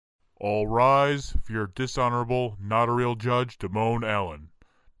All rise for your dishonorable, not a real judge, Damone Allen.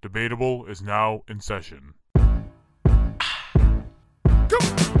 Debatable is now in session.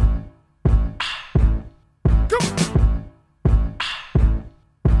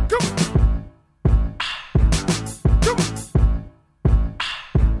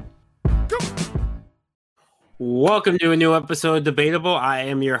 Welcome to a new episode of Debatable. I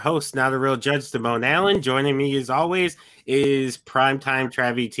am your host, not a real judge, Damone Allen. Joining me, as always, is Primetime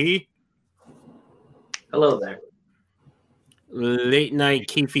Travie T. Hello there. Late Night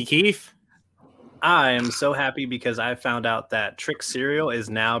Keefy Keef. I am so happy because I found out that Trix cereal is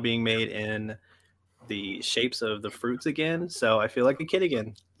now being made in the shapes of the fruits again. So I feel like a kid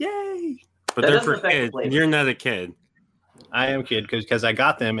again. Yay! But they're for kids. You're not a kid. I am a kid because I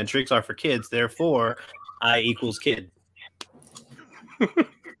got them, and Trix are for kids. Therefore, I equals kid.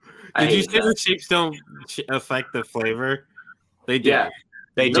 Did you say the shapes don't affect the flavor? They do. Yeah.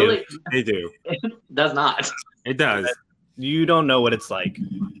 They do. They do. It does not. It does. You don't know what it's like.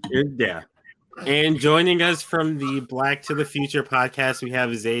 Yeah. And joining us from the Black to the Future podcast, we have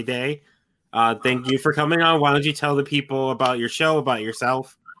Zayday. Thank you for coming on. Why don't you tell the people about your show, about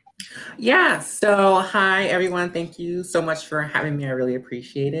yourself? Yeah. So, hi, everyone. Thank you so much for having me. I really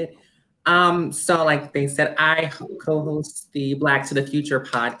appreciate it. So like they said, I co-host the Black to the Future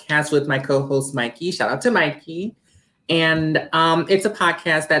podcast with my co-host Mikey. Shout out to Mikey. And it's a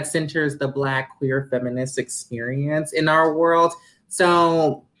podcast that centers the Black queer feminist experience in our world.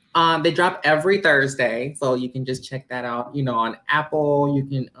 So they drop every Thursday. So you can just check that out, on Apple, you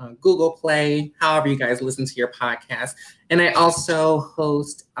can Google Play, however you guys listen to your podcast. And I also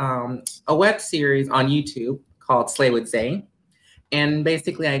host a web series on YouTube called Slay with Zay. And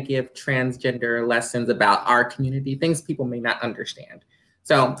basically, I give transgender lessons about our community, things people may not understand.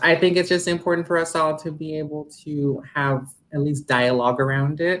 So I think it's just important for us all to be able to have at least dialogue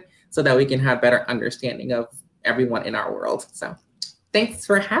around it so that we can have better understanding of everyone in our world. So thanks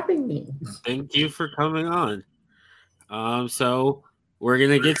for having me. Thank you for coming on. So we're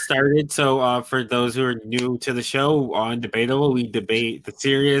going to get started. So for those who are new to the show, on Debatable, we debate the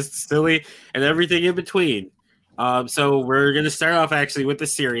serious, the silly, and everything in between. So we're going to start off actually with the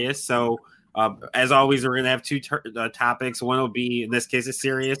serious. So as always, we're going to have two topics. One will be, in this case, a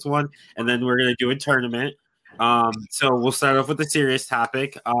serious one, and then we're going to do a tournament. So we'll start off with the serious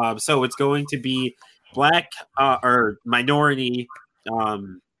topic. So it's going to be Black or minority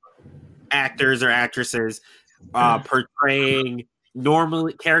actors or actresses portraying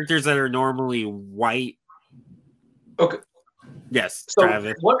characters that are normally white. Okay. Yes, So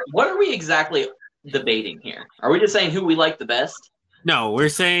Travis. what are we exactly debating here? Are we just saying who we like the best? No, we're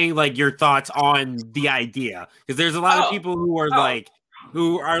saying like your thoughts on the idea, because there's a lot of people who are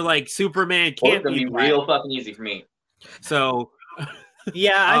like Superman can't be black. real fucking easy for me. So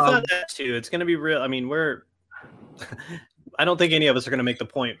Yeah, I thought that too. It's going to be real. I mean, I don't think any of us are going to make the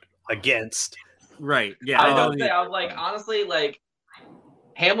point against. Right. Yeah. I was like, honestly, like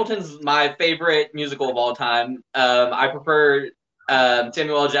Hamilton's my favorite musical of all time. I prefer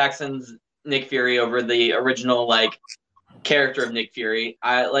Samuel L. Jackson's Nick Fury over the original like character of Nick Fury.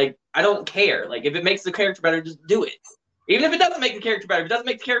 I don't care. Like if it makes the character better, just do it. Even if it doesn't make the character better, if it doesn't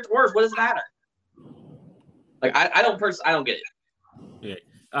make the character worse, what does it matter? Like I don't get it. Yeah.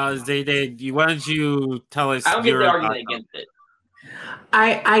 Zayday, why don't you tell us? I don't get the argument against it.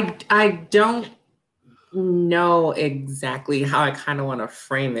 I don't know exactly how I kind of want to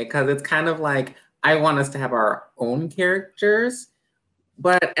frame it, because it's kind of like I want us to have our own characters.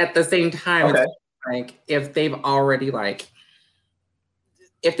 But at the same time, It's like if they've already kind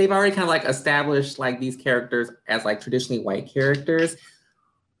of like established like these characters as like traditionally white characters,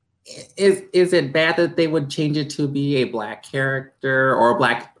 is it bad that they would change it to be a Black character or a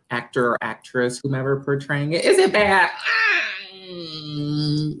Black actor or actress, whomever portraying it? Is it bad?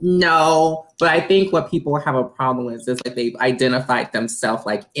 No, but I think what people have a problem with is like they've identified themselves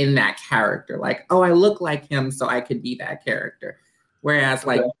like in that character, like, oh, I look like him, so I could be that character. Whereas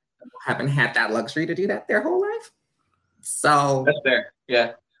like people haven't had that luxury to do that their whole life. So that's fair.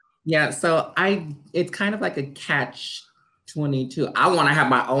 Yeah. Yeah. So it's kind of like a catch-22. I want to have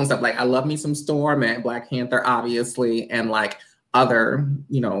my own stuff. Like I love me some Storm and Black Panther, obviously, and like other,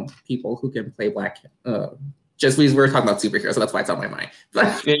 people who can play Black. Just we were talking about superheroes, so that's why it's on my mind.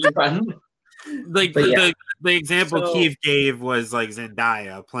 The example Keith gave was like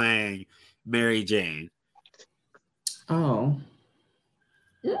Zendaya playing Mary Jane. Oh.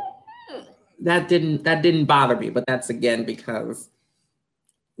 That didn't bother me, but that's again because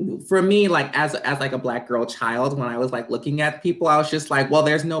for me, like as like a Black girl child, when I was like looking at people, I was just like, well,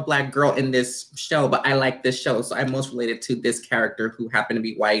 there's no Black girl in this show, but I like this show, so I'm most related to this character who happened to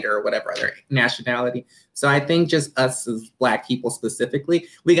be white or whatever other nationality. So I think just us as Black people specifically,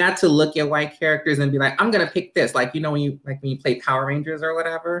 we got to look at white characters and be like, I'm gonna pick this. Like, you know, when you play Power Rangers or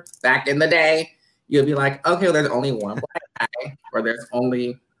whatever back in the day, you'll be like, okay, well, there's only one Black guy, or there's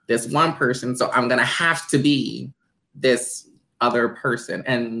only this one person, so I'm gonna have to be this other person.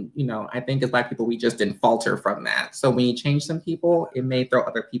 And, you know, I think as Black people, we just didn't falter from that. So when you change some people, it may throw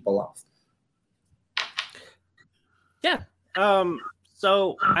other people off. Yeah.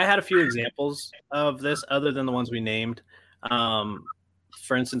 So I had a few examples of this other than the ones we named.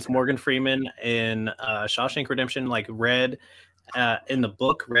 For instance, Morgan Freeman in Shawshank Redemption, like Red, in the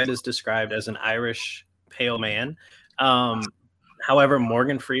book, Red is described as an Irish pale man. However,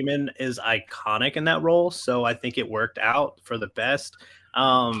 Morgan Freeman is iconic in that role, so I think it worked out for the best.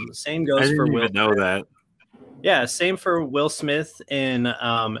 Same goes for Will. I didn't even know that. Yeah, same for Will Smith in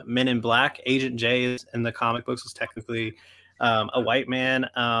Men in Black. Agent J in the comic books is technically a white man,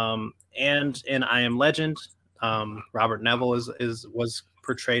 and in I Am Legend, Robert Neville was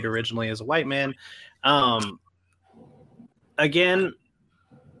portrayed originally as a white man. Again,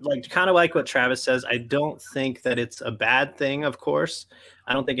 like kind of like what Travis says, I don't think that it's a bad thing. Of course,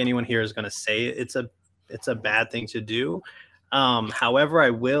 I don't think anyone here is going to say it's a bad thing to do. However, I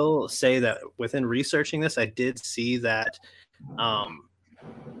will say that within researching this, I did see that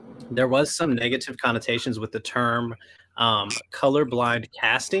there was some negative connotations with the term colorblind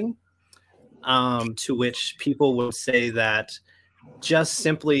casting, to which people will say that just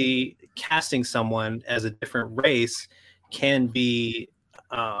simply casting someone as a different race can be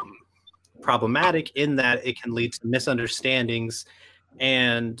problematic in that it can lead to misunderstandings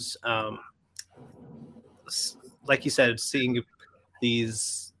and like you said, seeing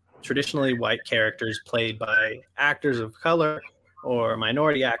these traditionally white characters played by actors of color or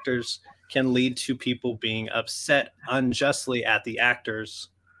minority actors can lead to people being upset unjustly at the actors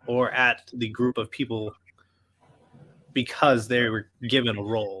or at the group of people because they were given a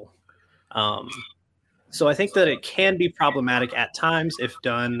role. So I think that it can be problematic at times if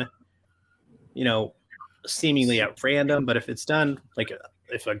done, you know, seemingly at random. But if it's done, like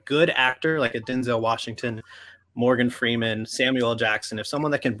if a good actor like a Denzel Washington, Morgan Freeman, Samuel L. Jackson, if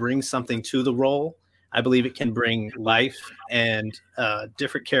someone that can bring something to the role, I believe it can bring life and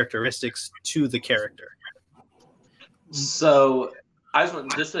different characteristics to the character. So I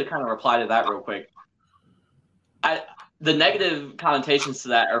just to kind of reply to that real quick. The negative connotations to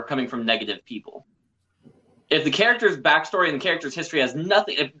that are coming from negative people. If the character's backstory and the character's history has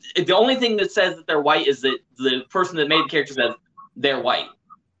nothing, if the only thing that says that they're white is that the person that made the character says they're white,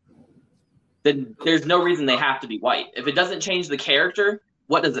 then there's no reason they have to be white. If it doesn't change the character,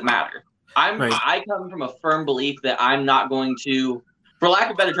 what does it matter? I come from a firm belief that I'm not going to, for lack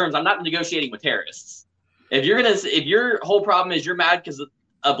of better terms, I'm not negotiating with terrorists. If your whole problem is you're mad because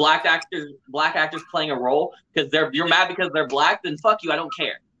a black actor's playing a role because you're mad because they're black, then fuck you, I don't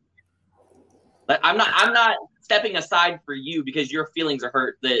care. Like, I'm not stepping aside for you because your feelings are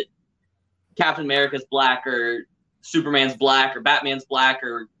hurt that Captain America's black or Superman's black or Batman's black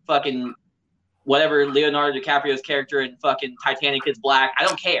or fucking whatever Leonardo DiCaprio's character in fucking Titanic is black. I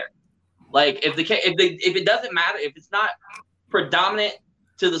don't care. Like if it doesn't matter, if it's not predominant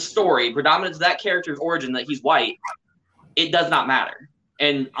to the story, predominant to that character's origin that he's white, it does not matter.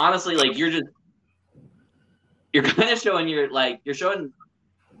 And honestly, like you're kind of showing you're showing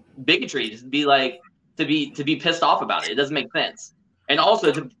bigotry to be like to be pissed off about it. It doesn't make sense. And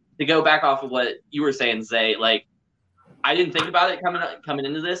also to go back off of what you were saying, Zay, like I didn't think about it coming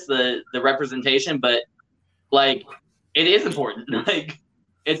into this, the representation, but like it is important. Like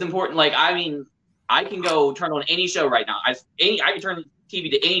it's important. Like I mean, I can go turn on any show right now. I can turn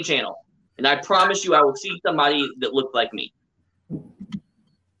TV to any channel, and I promise you, I will see somebody that looks like me,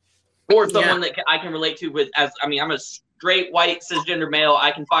 or someone that I can relate to with. I'm a straight white cisgender male.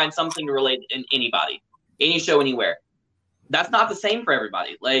 I can find something to relate in anybody, any show, anywhere. That's not the same for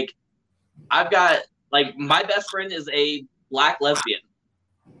everybody. Like I've got like my best friend is a black lesbian.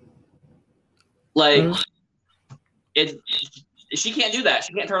 Like she can't do that.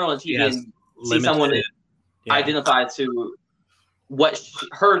 She can't turn on the TV and see someone that identifies to what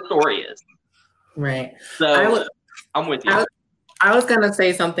her story is. Right. So I'm with you. I was gonna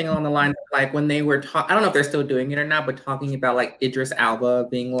say something along the lines of like when they were I don't know if they're still doing it or not, but talking about like Idris Elba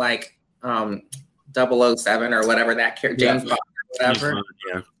being like 007 or whatever that character, James Bond or whatever.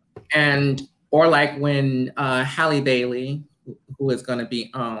 Yeah. And or like when Halle Bailey, who is gonna be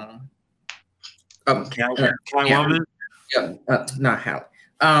Catwoman. Not Halle.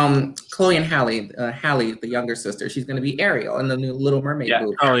 Chloe and Halle, the younger sister, she's going to be Ariel in the new Little Mermaid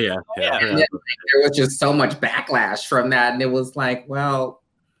movie. Oh yeah. And there was just so much backlash from that, and it was like, well,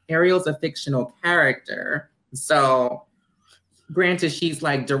 Ariel's a fictional character, so granted, she's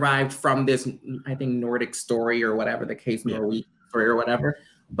like derived from this, I think, Nordic story or whatever the case, Norwegian story or whatever.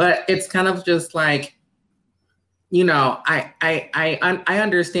 But it's kind of just like, you know, I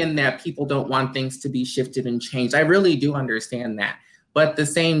understand that people don't want things to be shifted and changed. I really do understand that. But at the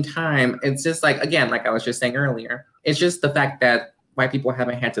same time, it's just like, again, like I was just saying earlier, it's just the fact that white people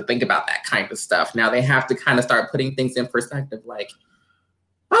haven't had to think about that kind of stuff. Now they have to kind of start putting things in perspective, like,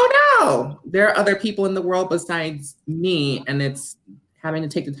 oh no, there are other people in the world besides me. And it's having to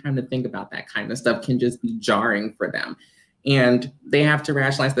take the time to think about that kind of stuff can just be jarring for them. And they have to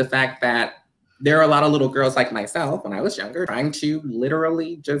rationalize the fact that there are a lot of little girls like myself when I was younger trying to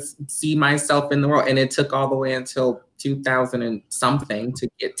literally just see myself in the world. And it took all the way until 2000 and something to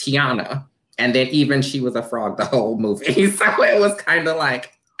get Tiana. And then even she was a frog the whole movie. So it was kind of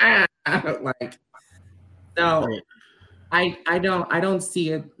like, so I don't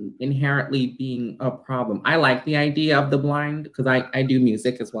see it inherently being a problem. I like the idea of the blind because I do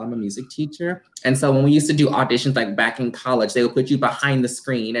music as well. I'm a music teacher. And so when we used to do auditions, like back in college, they would put you behind the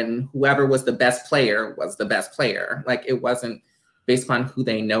screen and whoever was the best player was the best player. Like it wasn't based on who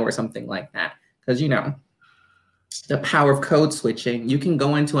they know or something like that. Because, you know, the power of code switching, you can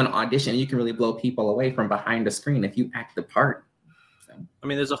go into an audition, you can really blow people away from behind the screen if you act the part. I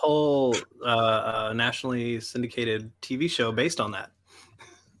mean, there's a whole nationally syndicated TV show based on that.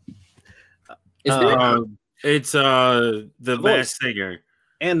 It's the Masked Singer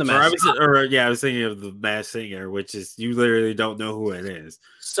and the Masked Singer. I was thinking of the Masked Singer, which is you literally don't know who it is.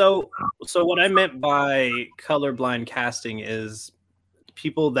 So what I meant by colorblind casting is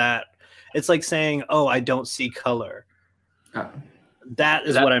people that it's like saying, "Oh, I don't see color." That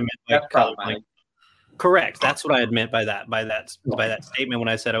is what I meant by colorblind. Correct. That's what I had meant by that statement when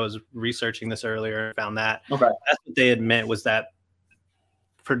I said I was researching this earlier and found that. Okay. That's what they had meant was that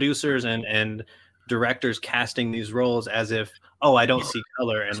producers and directors casting these roles as if, oh, I don't see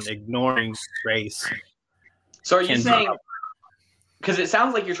color and ignoring race. So are you saying, because it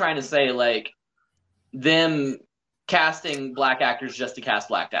sounds like you're trying to say like them casting black actors just to cast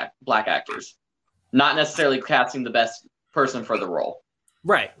black actors, not necessarily casting the best person for the role.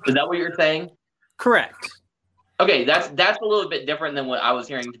 Right. Is that what you're saying? Correct. Okay, that's a little bit different than what I was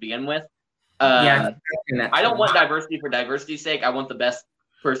hearing to begin with. I don't want diversity for diversity's sake. I want the best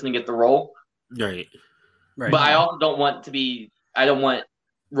person to get the role. Right. But I also don't want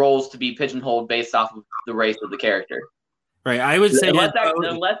roles to be pigeonholed based off of the race of the character. Right. I would say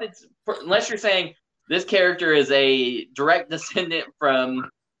unless you're saying this character is a direct descendant from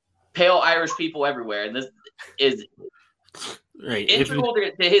pale Irish people everywhere, and this is integral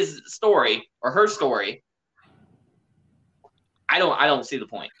to his story or her story. I don't see the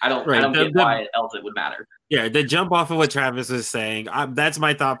point. I don't get why else it would matter. Yeah, to jump off of what Travis is saying, that's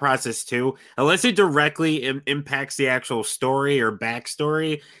my thought process too. Unless it directly impacts the actual story or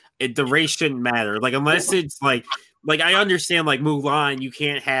backstory, the race shouldn't matter. Like unless it's like I understand like Mulan,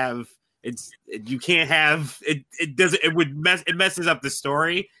 it messes up the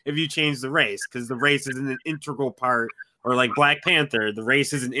story if you change the race because the race is an integral part. Or like Black Panther, the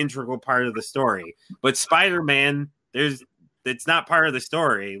race is an integral part of the story. But Spider-Man, it's not part of the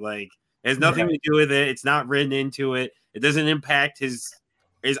story. Like it has nothing to do with it. It's not written into it. It doesn't impact his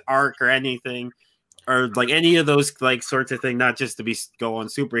arc or anything, or like any of those like sorts of things. Not just to go on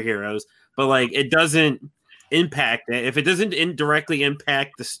superheroes, but like it doesn't impact it. If it doesn't indirectly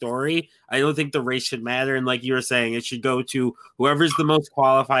impact the story, I don't think the race should matter. And like you were saying, it should go to whoever's the most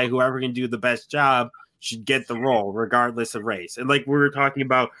qualified, whoever can do the best job. Should get the role regardless of race. And like we were talking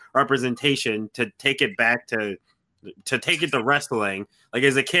about representation, to take it back to take it to wrestling. Like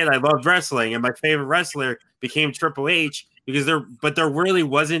as a kid, I loved wrestling, and my favorite wrestler became Triple H because there really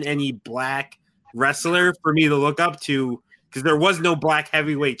wasn't any black wrestler for me to look up to because there was no black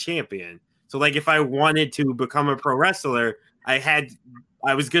heavyweight champion. So like if I wanted to become a pro wrestler, I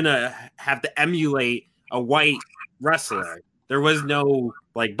was gonna have to emulate a white wrestler. There was no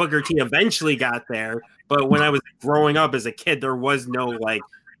like Booker T eventually got there, but when I was growing up as a kid, there was no like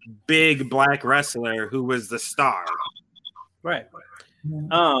big black wrestler who was the star. Right.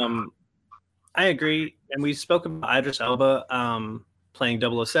 I agree. And we spoke about Idris Elba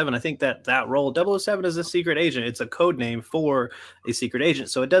playing 007. I think that role, 007 is a secret agent. It's a code name for a secret agent.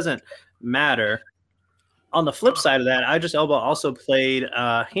 So it doesn't matter. On the flip side of that, Idris Elba also played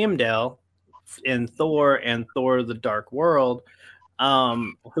Heimdall in Thor and Thor: The Dark World,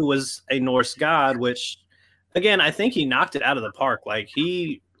 who was a Norse god, which again, I think he knocked it out of the park. Like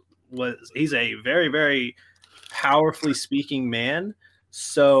he's a very, very powerfully speaking man.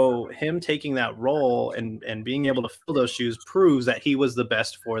 So him taking that role and being able to fill those shoes proves that he was the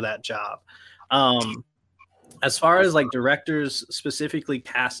best for that job. As far as like directors specifically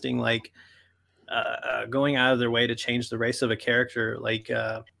casting, like going out of their way to change the race of a character, like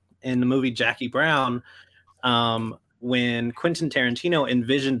in the movie Jackie Brown, when Quentin Tarantino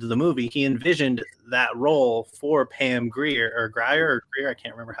envisioned the movie, he envisioned that role for Pam Grier or Grier. I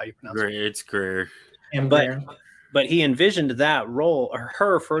can't remember how you pronounce it. It's Grier. But he envisioned that role, or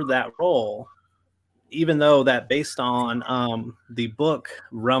her for that role, even though that based on the book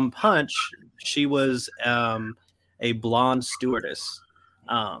Rum Punch, she was a blonde stewardess,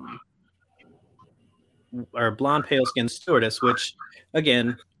 or blonde pale skinned stewardess, which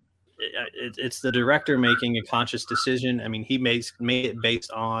again, it's the director making a conscious decision. I mean, he made it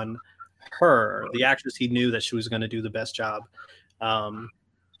based on her, the actress. He knew that she was going to do the best job. I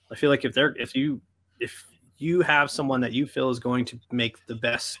feel like if you have someone that you feel is going to make the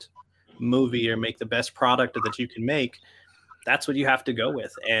best movie or make the best product that you can make, that's what you have to go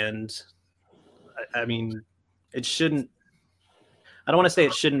with. And I mean, it shouldn't. I don't want to say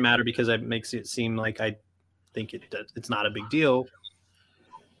it shouldn't matter because it makes it seem like I think it's not a big deal.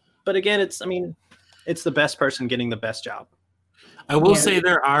 But again, it's the best person getting the best job. I will say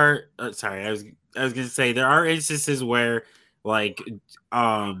there are. Sorry, I was going to say there are instances where, like,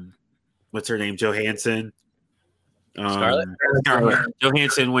 what's her name, Johansson. Scarlett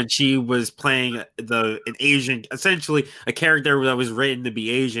Johansson, when she was playing an Asian, essentially a character that was written to be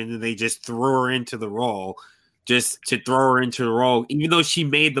Asian, and they just threw her into the role, even though she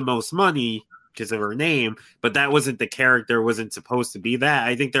made the most money because of her name, but that wasn't the character, wasn't supposed to be that.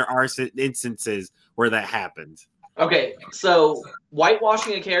 I think there are instances where that happens. Okay, so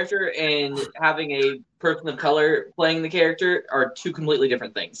whitewashing a character and having a person of color playing the character are two completely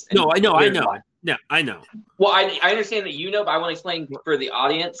different things. No, I know. Yeah, I know. Well, I understand that you know, but I want to explain for the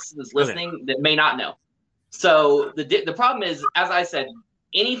audience that's listening that may not know. So the problem is, as I said,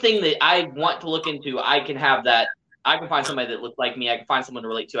 anything that I want to look into, I can have that. I can find somebody that looks like me. I can find someone to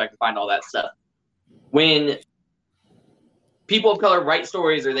relate to. I can find all that stuff. When people of color write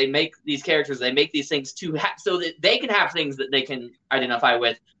stories or they make these characters, they make these things so that they can have things that they can identify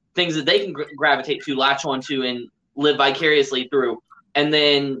with, things that they can gravitate to, latch onto, and live vicariously through. And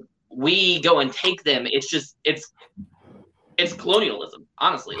then we go and take them. It's colonialism,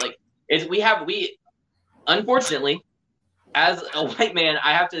 honestly. Like we unfortunately, as a white man,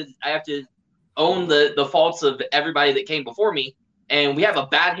 I have to own the faults of everybody that came before me, and we have a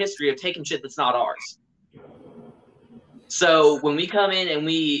bad history of taking shit that's not ours. So when we come in and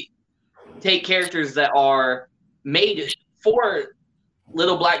we take characters that are made for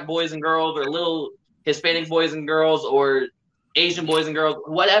little black boys and girls, or little Hispanic boys and girls, or Asian boys and girls,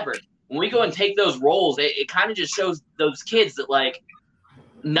 whatever, when we go and take those roles, it kind of just shows those kids that like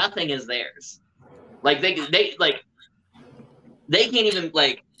nothing is theirs. Like they can't even,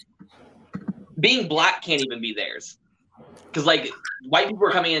 like, being black can't even be theirs, because like white people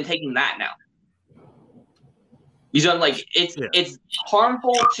are coming in and taking that now. You know, like it's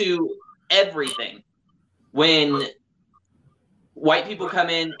harmful to everything when white people come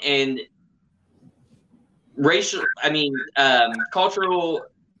in and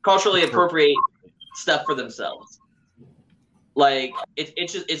culturally appropriate stuff for themselves. Like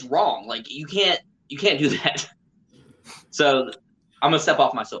it's wrong. Like you can't do that. So I'm gonna step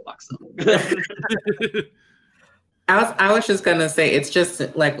off my soapbox though. I was just gonna say, it's just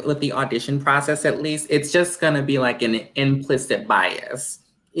like with the audition process, at least, it's just gonna be like an implicit bias.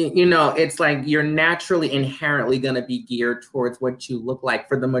 You know, it's like you're naturally inherently gonna be geared towards what you look like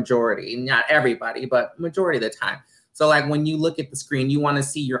for the majority, not everybody, but majority of the time. So like when you look at the screen, you want to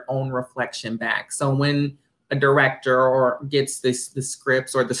see your own reflection back. So when a director or gets the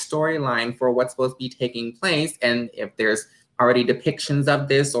scripts or the storyline for what's supposed to be taking place, and if there's already depictions of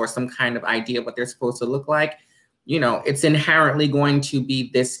this or some kind of idea of what they're supposed to look like, you know, it's inherently going to be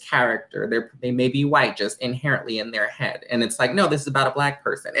this character. They may be white just inherently in their head. And it's like, no, this is about a black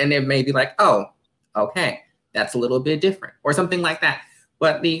person. And it may be like, oh, okay, that's a little bit different or something like that.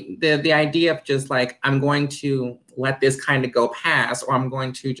 But the idea of just like, I'm going to let this kind of go past, or I'm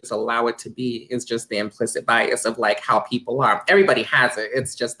going to just allow it to be, is just the implicit bias of like how people are. Everybody has it.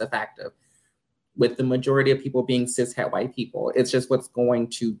 It's just the fact of, with the majority of people being cishet white people, it's just what's going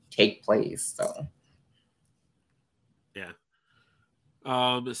to take place. So. Yeah.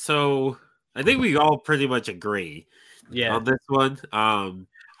 So I think we all pretty much agree on this one. I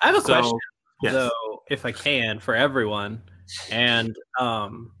have a question, though, if I can, for everyone. And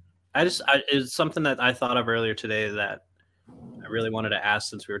It's something that I thought of earlier today that I really wanted to ask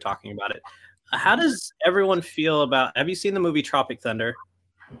since we were talking about it. How does everyone feel about? Have you seen the movie Tropic Thunder?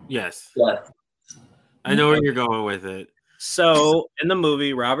 Yes. Yeah. I know where you're going with it. So in the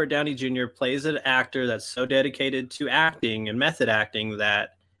movie, Robert Downey Jr. plays an actor that's so dedicated to acting and method acting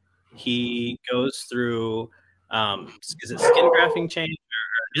that he goes through is it skin grafting change?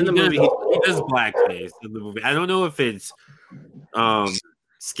 In the movie, he does blackface in the movie. I don't know if it's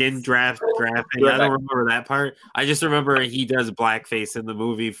skin grafting. I don't remember that part. I just remember he does blackface in the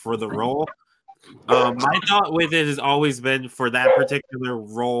movie for the role. My thought with it has always been for that particular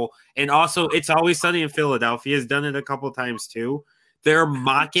role, and also It's Always Sunny in Philadelphia has done it a couple times too. They're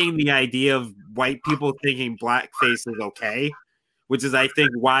mocking the idea of white people thinking blackface is okay, which is, I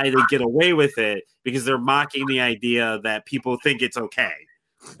think, why they get away with it, because they're mocking the idea that people think it's okay.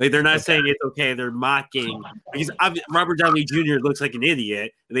 Like, they're not saying it's okay, they're mocking, because Robert Downey Jr. looks like an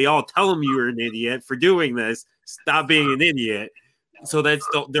idiot, and they all tell him you're an idiot for doing this. Stop being an idiot. So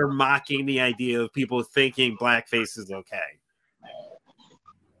they're mocking the idea of people thinking blackface is okay.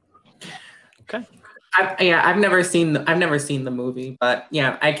 Okay. I've never seen the movie, but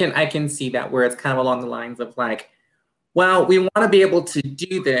yeah, I can see that, where it's kind of along the lines of like, well, we want to be able to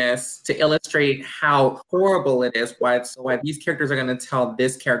do this to illustrate how horrible it is, why these characters are going to tell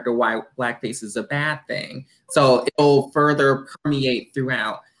this character why blackface is a bad thing. So it'll further permeate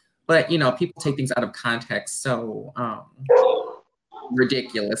throughout. But people take things out of context so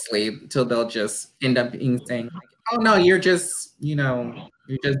ridiculously till they'll just end up saying like, oh no, you're just doing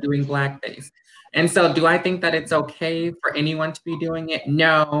blackface. And so do I think that it's okay for anyone to be doing it?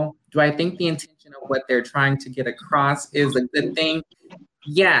 No. Do I think the intention of what they're trying to get across is a good thing?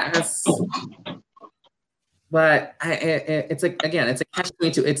 Yes. But it's like, again, it's a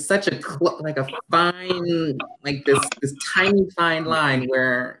catch-22. It's such a fine, like this tiny fine line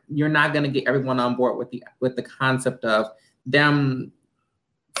where you're not going to get everyone on board with the concept of them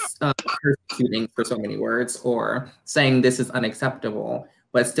persecuting, for so many words, or saying this is unacceptable,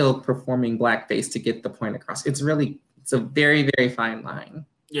 but still performing blackface to get the point across. It's a very, very fine line.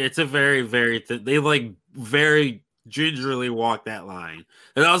 Yeah, it's a very, very they like very gingerly walk that line.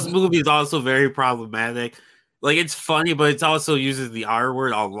 And this movie is also very problematic. Like, it's funny, but it also uses the R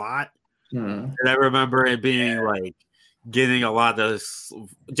word a lot. And I remember it being like getting a lot of,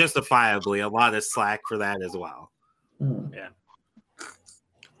 justifiably, a lot of slack for that as well. Yeah.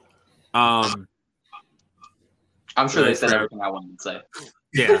 I'm sure they said everything I wanted to say.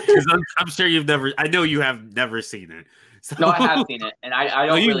 Yeah, because I'm sure I know you have never seen it. So. No, I have seen it, and I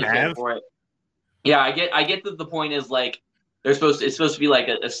don't really care for it. Yeah, I get that the point is like it's supposed to be like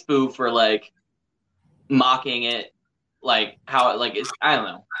a spoof or like mocking it, like how it like it's. I don't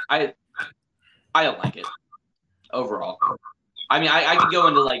know. I don't like it overall. I mean, I could go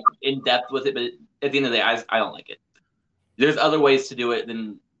into like in depth with it, but at the end of the day, I don't like it. There's other ways to do it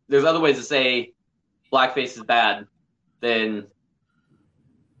there's other ways to say blackface is bad than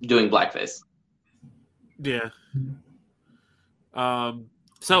doing blackface. Yeah.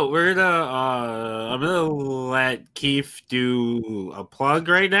 So we're gonna I'm gonna let Keith do a plug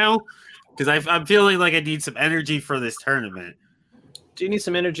right now, because I'm feeling like I need some energy for this tournament. Do you need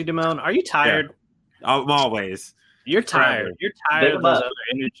some energy, Damone? Are you tired? Yeah. I'm always. You're tired. You're tired of those other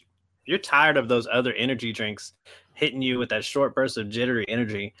energy. You're tired of those other energy drinks hitting you with that short burst of jittery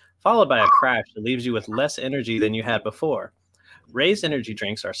energy, followed by a crash that leaves you with less energy than you had before. Raze energy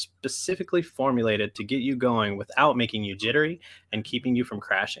drinks are specifically formulated to get you going without making you jittery and keeping you from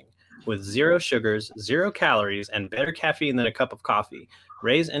crashing. With 0 sugars, 0 calories, and better caffeine than a cup of coffee,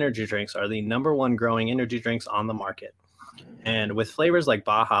 Raze energy drinks are the #1 growing energy drinks on the market. And with flavors like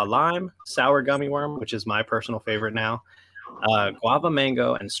Baja Lime, Sour Gummy Worm, which is my personal favorite now, Guava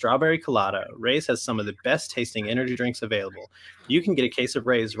Mango, and Strawberry Colada, Raze has some of the best tasting energy drinks available. You can get a case of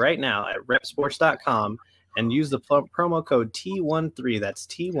Raze right now at repsports.com and use the promo code T13, that's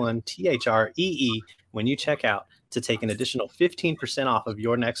T1 THREE, when you check out to take an additional 15% off of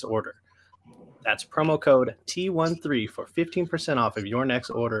your next order. That's promo code T13 for 15% off of your next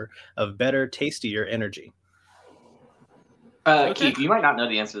order of better, tastier energy. Keith, you might not know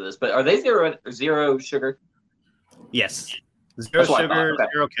the answer to this, but are they zero sugar? Yes. 0 sugar,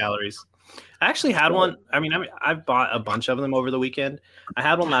 0 calories. I actually had one. I mean, I've bought a bunch of them over the weekend. I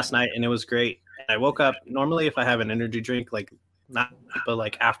had one last night, and it was great. I woke up, normally if I have an energy drink, like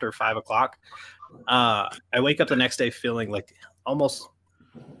after 5 o'clock, I wake up the next day feeling like almost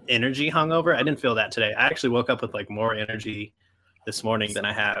energy hungover. I didn't feel that today. I actually woke up with like more energy this morning than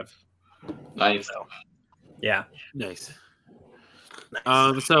I have. Nice. So, yeah. Nice.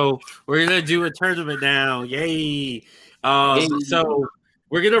 So we're gonna do a tournament now. Yay! So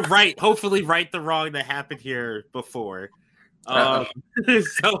We're gonna hopefully right the wrong that happened here before. So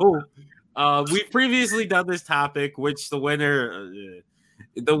we've previously done this topic, which the winner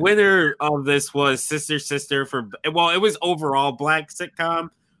of this was Sister for, well, it was overall black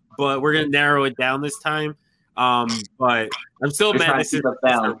sitcom, but we're gonna narrow it down this time. But I'm still mad this is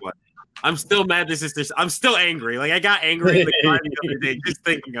I'm still mad this is I'm still angry. Like I got angry in the car the other day just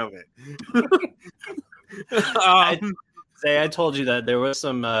thinking of it. I told you that there was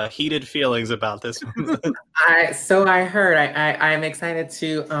some heated feelings about this. I heard. I'm excited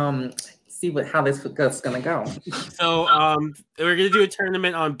to see how this is gonna go. So we're gonna do a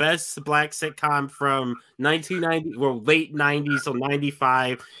tournament on best black sitcom from 1990, well, late 90s, so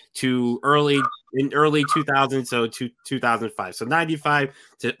 95 to early 2000, so to 2005, so 95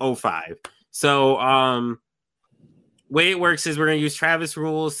 to 05. So way it works is we're gonna use Travis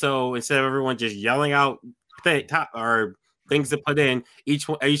rules. So instead of everyone just yelling out things to put in, each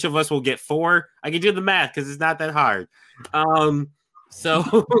of us will get 4. I can do the math because it's not that hard.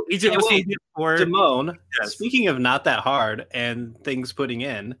 So each of us will get 4. Damone, yes. Speaking of not that hard and things putting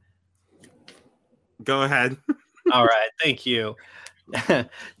in, go ahead. All right, thank you.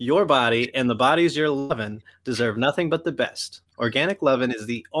 Your body and the bodies you're loving deserve nothing but the best. Organic Lovin' is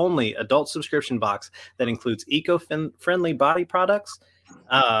the only adult subscription box that includes eco-friendly body products,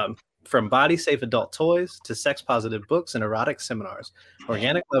 from body-safe adult toys to sex-positive books and erotic seminars.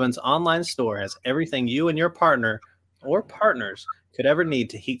 Organic Lovin's online store has everything you and your partner or partners could ever need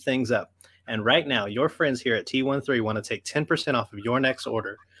to heat things up. And right now, your friends here at T13 want to take 10% off of your next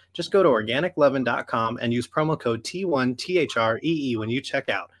order. Just go to organiclovin.com and use promo code T1THREE when you check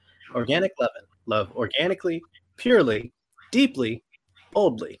out. Organic Lovin'. Love organically, purely, deeply,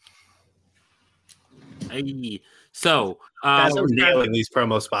 boldly. Hey. So, guys are nailing these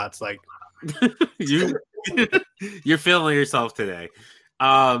promo spots. Like you're feeling yourself today.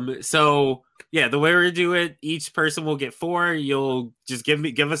 So yeah, the way we're gonna do it, each person will get 4. You'll just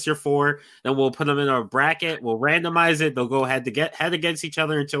give us your 4, then we'll put them in our bracket. We'll randomize it. They'll go head against each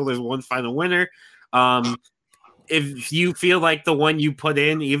other until there's one final winner. If you feel like the one you put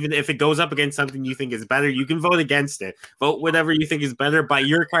in, even if it goes up against something you think is better, you can vote against it. Vote whatever you think is better by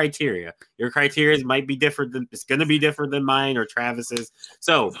your criteria. Your criteria might be different it's going to be different than mine or Travis's.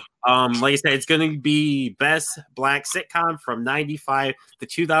 So, like I said, it's going to be best black sitcom from 95 to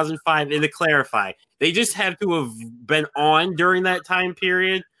 2005. And to clarify, they just have to have been on during that time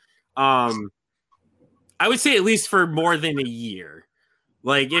period. I would say at least for more than a year.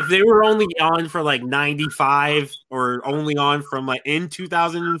 Like if they were only on for like 95 or only on from like in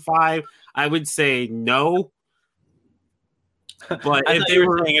 2005, I would say no. But if they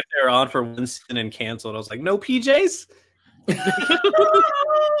were on for one season and canceled, I was like, no PJs. Did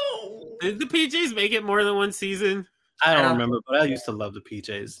the PJs make it more than one season? I don't remember, but I used to love the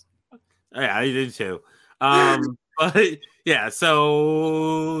PJs. Yeah, I did too. But yeah,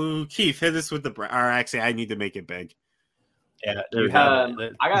 so Keith, hit us with or actually, I need to make it big. Yeah,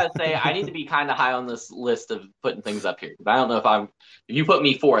 I gotta say, I need to be kind of high on this list of putting things up here. I don't know if you put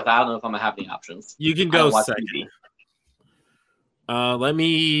me 4th, I don't know if I'm gonna have any options. You can go second. Let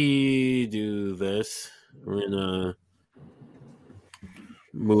me do this. We're gonna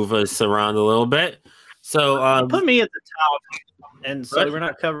move us around a little bit. So put me at the top, and so we're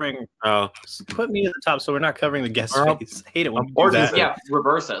not covering. Put me at the top, so we're not covering the guest space. I hate it when you do that. Yeah,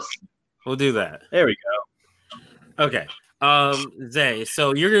 reverse us. We'll do that. There we go. Okay. Zay,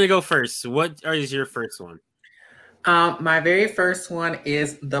 so you're gonna go first. What is your first one? My very first one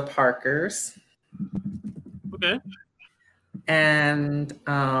is The Parkers. Okay. And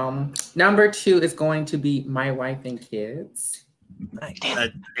number 2 is going to be My Wife and Kids.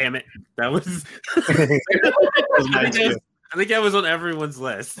 Damn it. That was I think that was on everyone's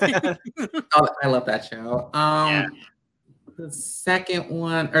list. Oh, I love that show. The second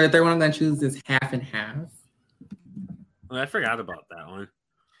one, or the third one I'm gonna choose is Half and Half. I forgot about that one.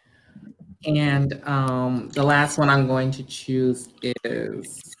 And the last one I'm going to choose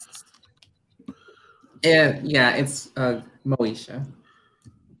is, it's Moesha.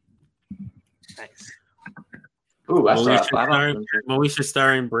 Nice. Ooh, Moesha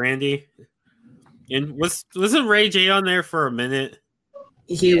starring Brandy. And wasn't Ray J on there for a minute?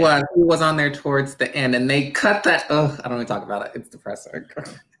 He was on there towards the end, and they cut that. Oh, I don't want to talk about it. It's depressing.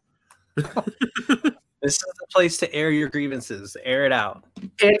 This is the place to air your grievances. Air it out.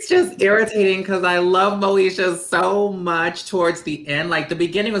 It's just irritating because I love Moesha so much towards the end. Like the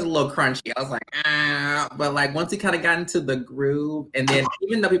beginning was a little crunchy. I was like, but like once he kind of got into the groove, and then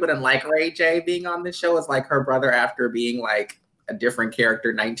even though people didn't like Ray J being on the show, it's like her brother after being like a different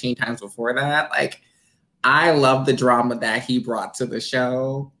character 19 times before that. Like I love the drama that he brought to the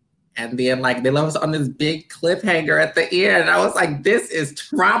show. And then like they left us on this big cliffhanger at the end. I was like, this is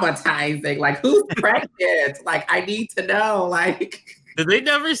traumatizing. Like, who's pregnant? Like, I need to know. Like, did they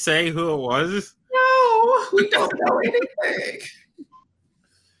never say who it was? No, we don't know anything.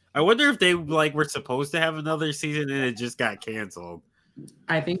 I wonder if they like were supposed to have another season and it just got canceled.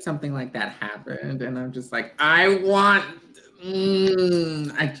 I think something like that happened, and I'm just like, I want.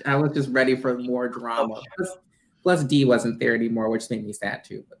 I was just ready for more drama. Plus, D wasn't there anymore, which made me sad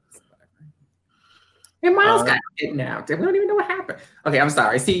too. But and Miles got kidnapped. We don't even know what happened. Okay, I'm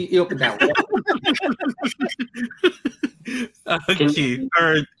sorry. See, you opened that one. Keith,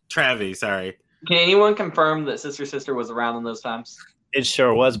 or Travis, sorry. Can anyone confirm that Sister was around in those times? It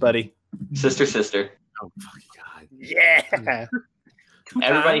sure was, buddy. Sister. Oh my god. Yeah.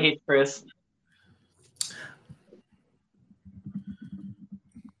 Everybody hates Chris.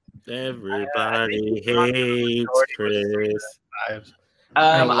 Everybody hates Chris.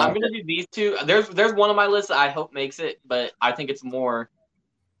 I'm gonna do these two. There's one on my list that I hope makes it, but I think it's more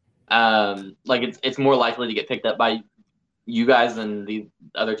like it's more likely to get picked up by you guys than the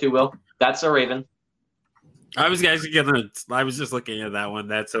other two will. That's So Raven. I was just looking at that one.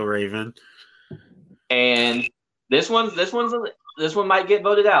 That's So Raven. And this one might get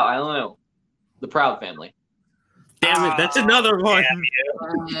voted out. I don't know. The Proud Family. Damn it, that's another one.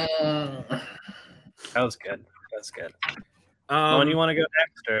 That was good. That's good. When you want to go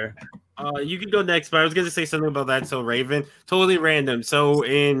next, or you can go next, but I was going to say something about That So Raven. Totally random. So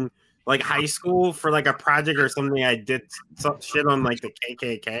in like high school for like a project or something, I did some shit on like the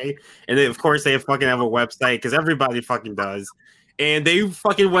KKK, and then, of course they fucking have a website because everybody fucking does, and they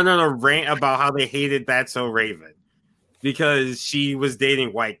fucking went on a rant about how they hated That So Raven because she was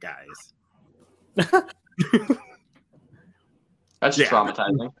dating white guys. That's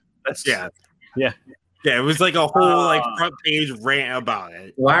traumatizing. Yeah, it was like a whole like front page rant about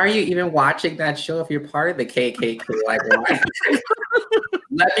it. Why are you even watching that show if you're part of the KKK? Like, why?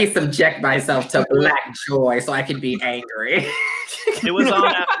 Let me subject myself to black joy so I can be angry. it was on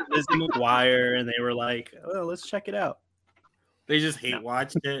after Lizzie McGuire, and they were like, "Oh, let's check it out." They just hate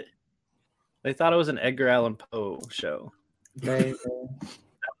watched it. They thought it was an Edgar Allan Poe show. That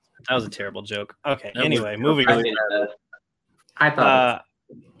was a terrible joke. Okay, anyway, moving on. I thought.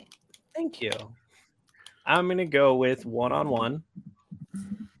 Thank you. I'm gonna go with one-on-one.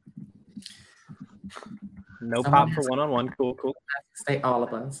 No pop for one-on-one. Cool. Say all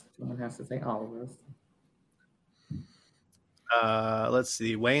of us. Someone has to say all of us. Let's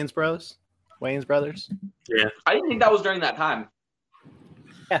see. Wayans Brothers. Yeah. I didn't think that was during that time.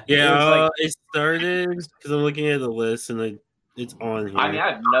 Yeah. It started because I'm looking at the list and it's on here. I mean,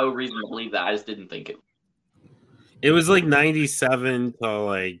 I have no reason to believe that. I just didn't think it. It was like 97 to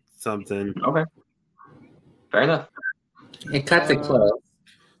like something. Okay. Fair enough. It cuts it close.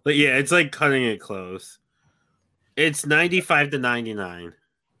 But yeah, it's like cutting it close. It's 95 to 99.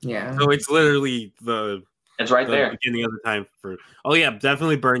 Yeah. So it's literally it's right there. Beginning of the time for. Oh yeah,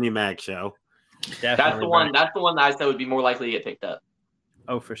 definitely Bernie Mac show. Definitely that's the one. That's the one that I said would be more likely to get picked up.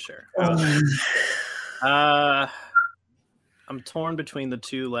 Oh, for sure. I'm torn between the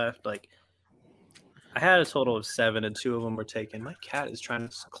two left. Like, I had a total of 7, and 2 of them were taken. My cat is trying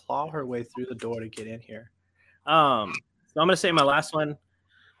to claw her way through the door to get in here. So I'm gonna say my last one,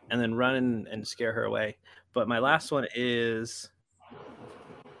 and then run and scare her away. But my last one is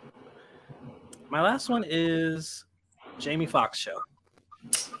Jamie Foxx show.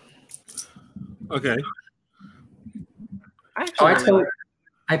 Okay. I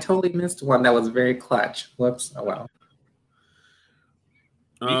totally missed one that was very clutch. Whoops. Oh well.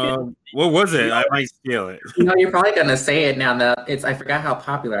 What was it? I might steal it. You're probably gonna say it now. That I forgot how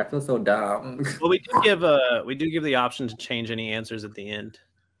popular. I feel so dumb. Well, we do give the option to change any answers at the end.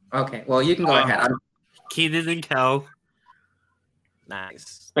 Okay. Well, you can go ahead. Kenan and Kel.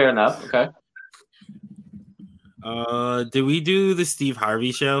 Nice. Fair enough. Okay. Did we do the Steve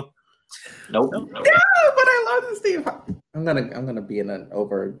Harvey show? Nope. No, but I love the Steve. I'm gonna be in an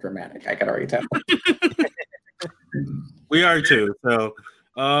over dramatic. I can already tell. We are too. So.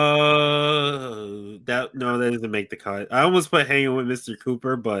 That doesn't make the cut. I almost put Hanging with Mr.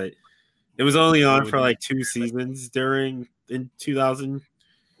 Cooper, but it was only on for like 2 seasons in 2000.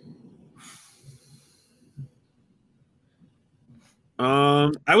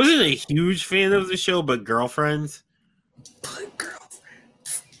 I wasn't a huge fan of the show, but Girlfriends.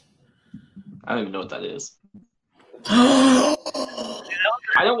 I don't even know what that is. I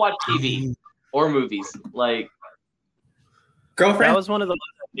don't watch TV or movies. Like. Girlfriend? That was one of the ones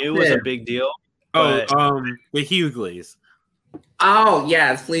I knew was a big deal. But... the Hugleys. Oh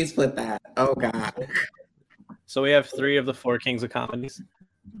yes, please put that. Oh god. So we have 3 of the 4 kings of comedies.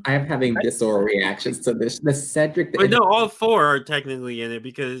 I am having visceral reactions to this. The Cedric. But no, all 4 are technically in it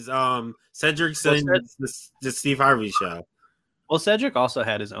because Cedric's in the Steve Harvey show. Well, Cedric also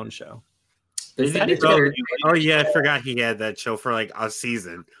had his own show. The Is he- Cedric oh yeah, I forgot he had that show for like a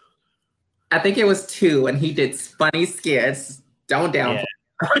season. I think it was 2, and he did funny skits. Don't down.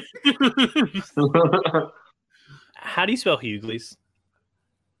 Yeah. How do you spell Hughley's?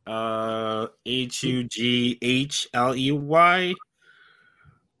 Hugley.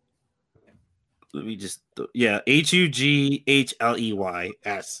 Let me just Hughley.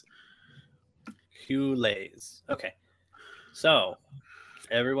 Hughley's. Okay. So,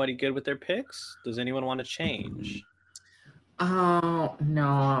 everybody good with their picks? Does anyone want to change? Oh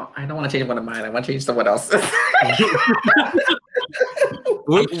no, I don't want to change one of mine. I want to change someone else.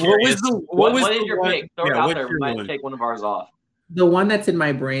 What is your one? pick? Throw it Yeah, out what's there. We your might one? take one of ours off. The one that's in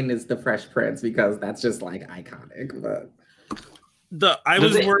my brain is the Fresh Prince because that's just like iconic. But I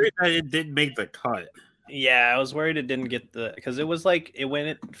was worried that it didn't make the cut. Yeah, I was worried it didn't get because it was like it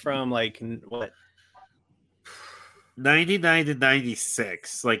went from like what 99 to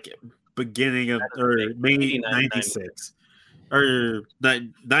 96, like beginning of or maybe 96 or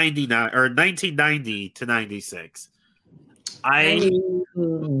 99 or 1990 to 96. I don't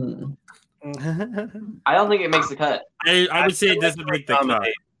think it makes the cut. I would say it doesn't make the cut.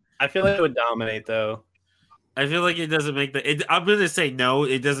 I feel like it would dominate though. I feel like it doesn't make I'm gonna say no,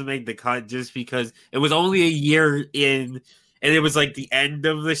 it doesn't make the cut just because it was only a year in, and it was like the end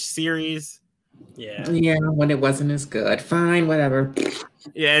of the series. Yeah, when it wasn't as good. Fine, whatever.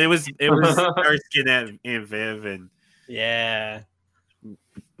 Yeah, and it was Starsky and Viv, and yeah,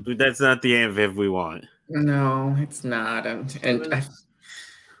 but that's not the Aunt Viv we want. No, it's not. And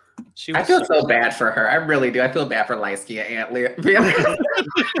she I feel so bad for her. I really do. I feel bad for Lightsky Aunt Leah.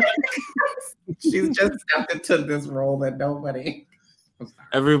 She's just stepped into this role that nobody.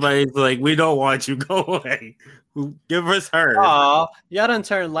 Everybody's like, we don't want you. Go away. Give us her. Aw, y'all done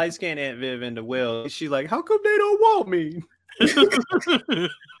turned light skinned Aunt Viv into Will. She's like, how come they don't want me?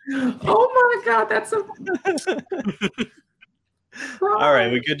 Oh my God, that's a. All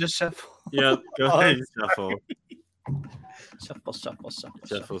right, we good to shuffle. Yeah, go ahead, shuffle. Shuffle.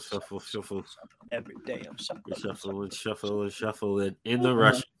 Every day I'm shuffling. Shuffle it in the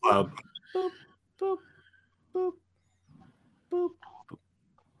Russian club. Boop, boop, boop, boop,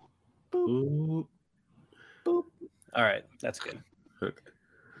 Ooh. boop. All right, that's good. Okay.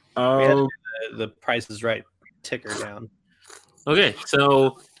 We had to do the Price is Right ticker down. Okay,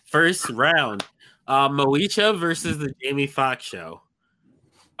 so first round, Moesha versus the Jamie Foxx show.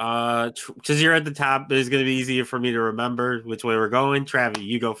 Because you're at the top, it's going to be easier for me to remember which way we're going. Travi,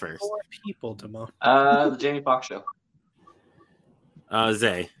 you go first. 4 people, Demo. The Jamie Foxx show.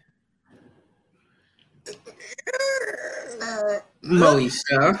 Zay.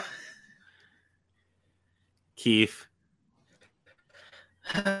 Moesha. Keith.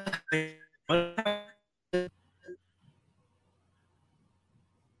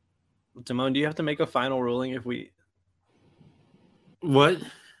 Damone, do you have to make a final ruling if we? What?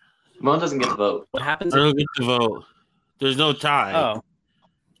 Moan doesn't get the vote. What happens? I don't get to vote. There's no tie. Oh,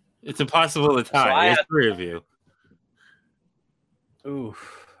 It's impossible to tie. So I There's have- 3 of you. ooh,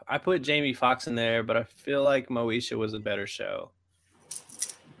 I put Jamie Foxx in there, but I feel like Moesha was a better show.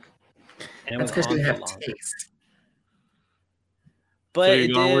 And it That's was because on you for have longer. taste. But So it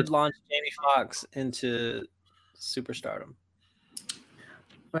you're going did with- launch Jamie Foxx into superstardom.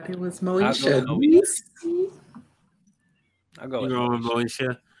 But it was I'll go Moesha. with I'll go You're with going with Moesha.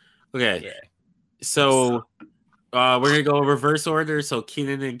 Moesha? Okay. Yeah. So we're gonna go reverse order. So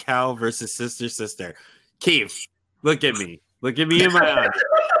Keenan and Cal versus Sister. Keith, look at me. Look at me in my eyes.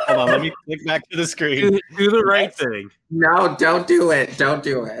 Hold on, let me click back to the screen. Do the right thing. No, don't do it. Don't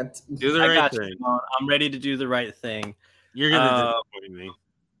do it. Do the I right got you. thing. Damone. I'm ready to do the right thing. You're gonna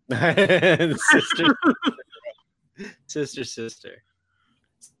disappoint me. Sister.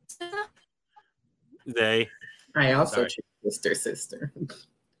 They. I also Sorry. choose sister.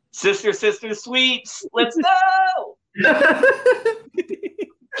 Sister Sweets. Let's go.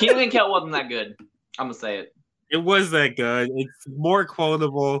 Keenan and Kel wasn't that good. I'm gonna say it. It was that good. It's more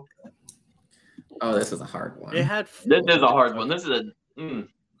quotable. Oh, this is a hard one. It had. This is a hard one. This is a.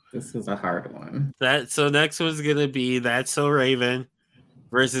 This is a hard one. So next one's gonna be That's So Raven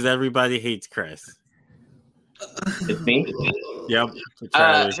versus Everybody Hates Chris. It's me. Yep.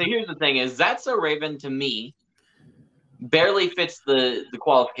 So here's the thing: is That's So Raven to me barely fits the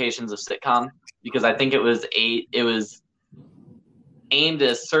qualifications of sitcom because I think it was aimed at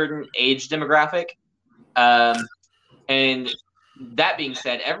a certain age demographic, and that being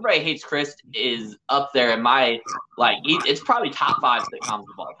said, Everybody Hates Chris is up there in my it's probably top 5 sitcoms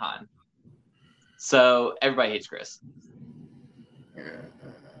of all time. So Everybody Hates Chris.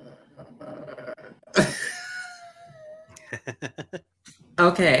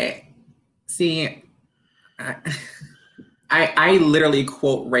 Okay. See, I literally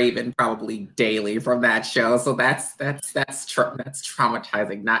quote Raven probably daily from that show, so that's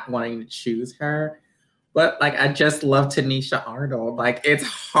traumatizing. Not wanting to choose her, but like I just love Tanisha Arnold. Like it's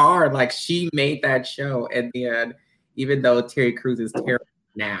hard. Like she made that show, and then even though Terry Crews is terrible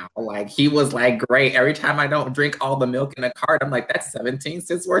now, like he was like great. Every time I don't drink all the milk in the cart, I'm like that's 17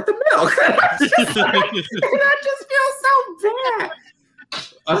 cents worth of milk. And I just feel so bad.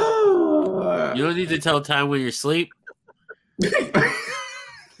 Oh. You don't need to tell time when you're asleep. Stupid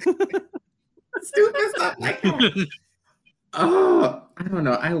stuff like that. Oh, I don't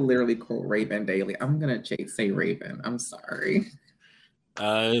know. I literally quote Raven daily. I'm gonna say Raven. I'm sorry.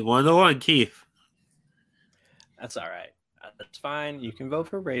 1-1, Keith. That's all right. That's fine. You can vote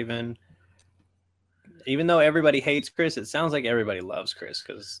for Raven. Even though everybody hates Chris, it sounds like everybody loves Chris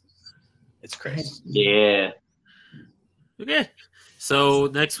because it's Chris. Yeah. Okay. So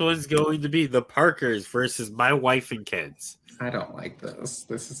next one's going to be the Parkers versus My Wife and Kids. I don't like this.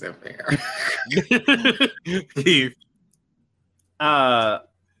 This isn't fair. Keith.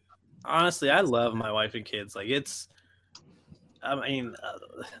 Honestly, I love My Wife and Kids. Like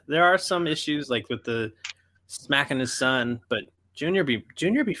there are some issues like with the smacking his son, but Junior be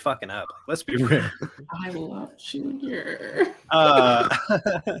fucking up. Let's be real. I love Junior.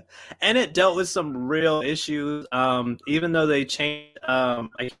 And it dealt with some real issues. Even though they changed, I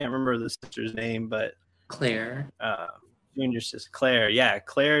can't remember the sister's name, but Claire. Junior's sister, Claire. Yeah,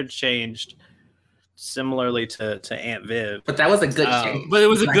 Claire changed similarly to Aunt Viv. But that was a good change. But it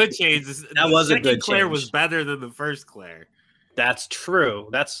was a good change. That was a good Claire change. was better than the first Claire. That's true.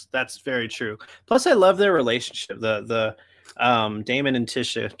 That's very true. Plus, I love their relationship. The Damon and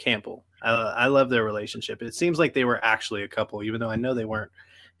Tisha Campbell. I love their relationship. It seems like they were actually a couple, even though I know they weren't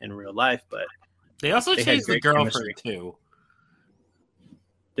in real life. But they also they changed the had great girlfriend chemistry. too.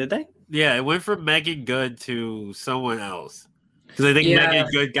 Did they? Yeah, it went from Megan Good to someone else. Because I think Megan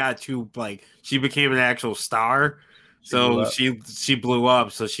Good got to she became an actual star, so she blew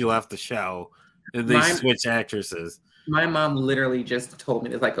up. So she left the show, and they switched actresses. My mom literally just told me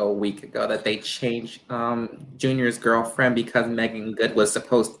this like a week ago that they changed Junior's girlfriend because Megan Good was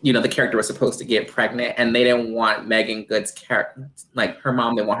the character was supposed to get pregnant, and they didn't want Megan Good's character, like her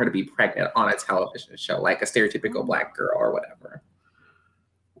mom, didn't want her to be pregnant on a television show, like a stereotypical Black girl or whatever.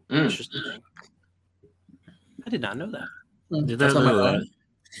 Interesting. I did not know that. That's what my mom.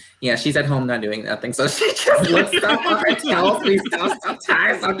 Yeah, she's at home not doing nothing, so she just looks stuff up and tells me stuff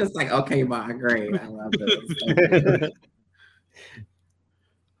sometimes. I'm just like, okay, Ma, great. I love this.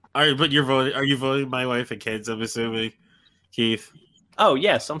 All right, but you're voting. Are you voting My Wife and Kids? I'm assuming, Keith. Oh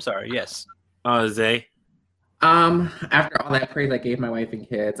yes, I'm sorry. Yes. Zay. After all that praise I gave My Wife and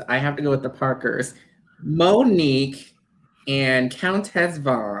Kids, I have to go with the Parkers. Monique and Countess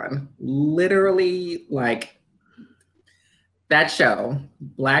Vaughn, literally like. That show,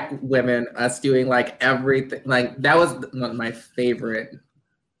 Black women, us doing like everything, like that was one of my favorite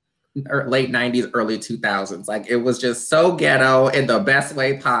late 90s, early 2000s. Like it was just so ghetto in the best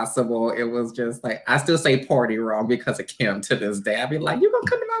way possible. It was just like, I still say Porty wrong because of Kim to this day. I'd be like, you gonna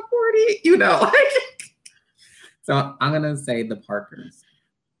come to my Porty? So I'm gonna say the Parkers.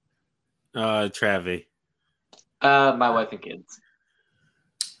 Travi. My Wife and Kids.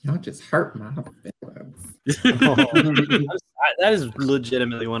 Y'all just hurt my feelings. That is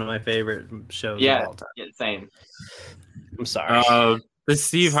legitimately one of my favorite shows of all time. Yeah, same. I'm sorry. The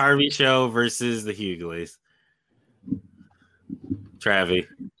Steve Harvey Show versus the Hughleys. Travi.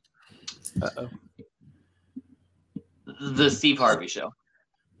 Uh-oh. The Steve Harvey Show.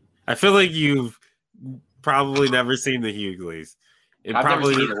 I feel like you've probably never seen the Hughleys. I've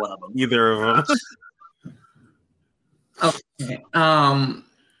probably never seen either one of them. Either of them. Okay.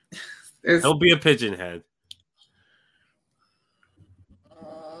 Don't be a pigeon head.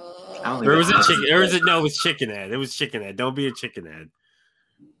 Or was it chicken? Or was it? No, it was chicken head. It was chicken head. Don't be a chicken head.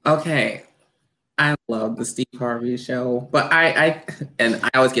 Okay. I love the Steve Harvey Show, but I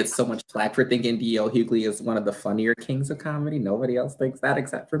always get so much flack for thinking D.L. Hughley is one of the funnier kings of comedy. Nobody else thinks that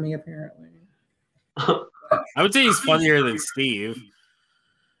except for me, apparently. I would say he's funnier than Steve.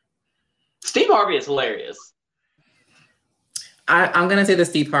 Steve Harvey is hilarious. I'm gonna say the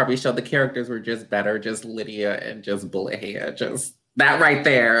Steve Harvey Show. The characters were just better, just Lydia and just Bullethead, just that right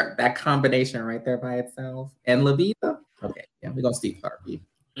there, that combination right there by itself. And Levita. Okay, yeah, we're gonna Steve Harvey.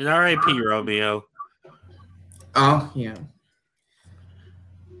 And R.I.P. Romeo. Oh yeah.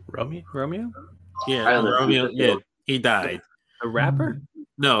 Romeo? Yeah, I don't know. Romeo. Yeah, he died. The rapper?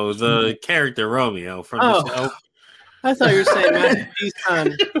 No, the character Romeo from the show. I thought you were saying Master P's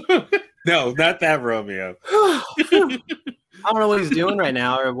son. No, not that Romeo. I don't know what he's doing right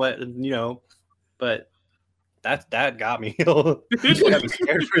now or what, but that got me. Got me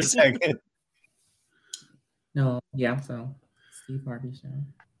scared for a second. No, yeah, so Steve Harvey show.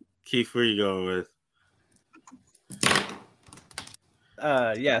 Keith, where you going with?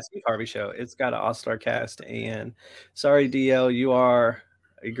 Steve Harvey show. It's got an all-star cast, and sorry, DL, you are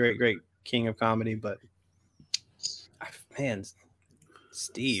a great king of comedy, but man,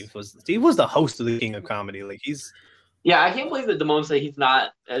 Steve was the host of the King of Comedy. Like Yeah, I can't believe that Damone said he's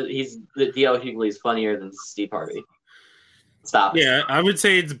not. He's that D.L. Hughley is funnier than Steve Harvey. Stop. Yeah, I would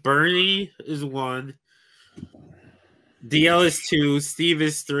say it's Bernie is 1, DL is 2, Steve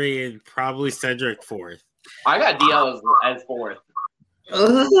is 3, and probably Cedric 4th. I got DL as 4th.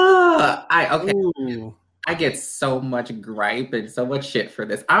 Okay. I get so much gripe and so much shit for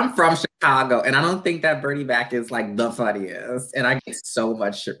this. I'm from Chicago, and I don't think that Bernie Mac is like the funniest, and I get so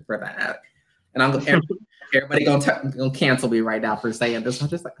much shit for that. And everybody gonna cancel me right now for saying this. I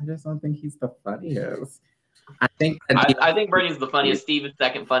just don't think he's the funniest. I think Bernie's the funniest. Steve is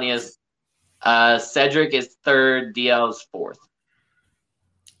second funniest. Cedric is 3rd. DL is 4th.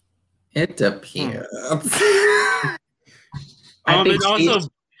 It depends.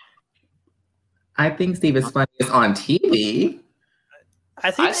 I think Steve is funniest on TV. I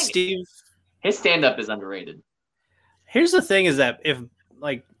think Steve, his stand-up is underrated. Here's the thing: is that if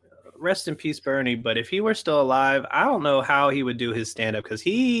rest in peace, Bernie. But if he were still alive, I don't know how he would do his stand-up because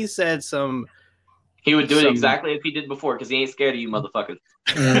he said some. He would do it exactly as he did before because he ain't scared of you, motherfuckers.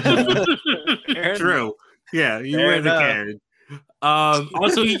 True. Yeah, you were the Karen.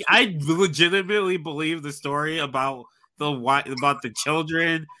 Also, I legitimately believe the story about the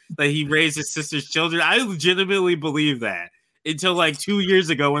children that he raised his sister's children. I legitimately believe that until 2 years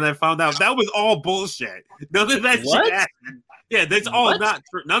ago when I found out that was all bullshit. None of that shit happened. Yeah, that's all not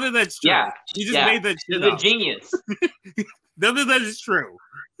true. None of that's true. Yeah, he just made that shit up. He's a genius. None of that is true.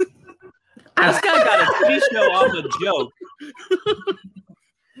 This guy got a TV show off a joke.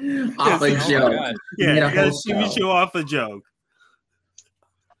 Off a joke. Yeah, he got a TV show off a joke.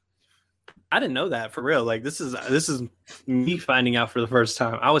 I didn't know that for real. This is me finding out for the first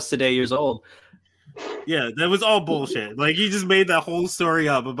time. I was today years old. Yeah, that was all bullshit. He just made that whole story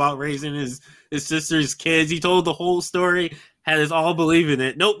up about raising his sister's kids. He told the whole story, had us all believing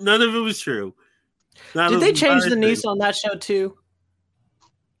it. Nope, none of it was true. Did they change the niece on that show too?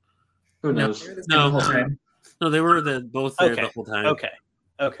 Who knows? No, they were both there the whole time. Okay.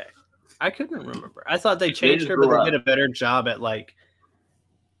 I couldn't remember. I thought they changed her, but they did a better job at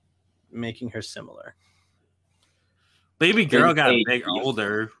making her similar. Baby girl got big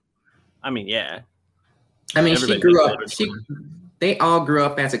older. I mean, yeah. I mean, she grew up. They all grew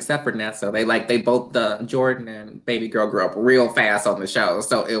up fast except for Nessa. They both the Jordan and baby girl grew up real fast on the show.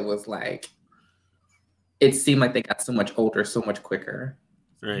 So it was it seemed like they got so much older, so much quicker.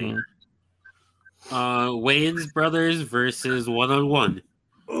 Right. Mm-hmm. Wayans brothers versus 1-on-1.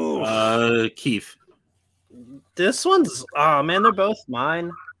 Keith. This one's they're both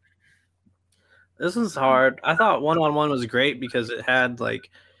mine. This one's hard. I thought 1-on-1 was great because it had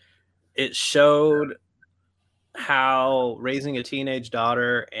it showed how raising a teenage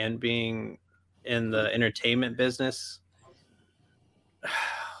daughter and being in the entertainment business,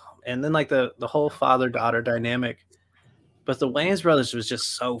 and then the whole father-daughter dynamic. But the Wayans brothers was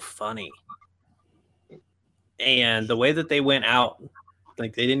just so funny. And the way that they went out, they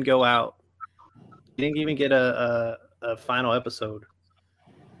didn't go out. They didn't even get a final episode.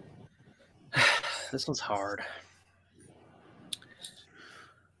 This one's hard.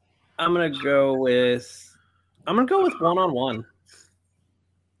 I'm gonna go with 1-on-1.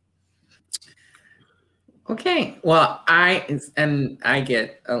 Okay. Well, I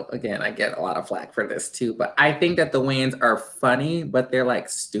get I get a lot of flack for this too, but I think that the Wayans are funny, but they're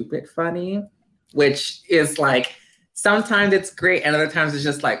stupid funny, which is sometimes it's great and other times it's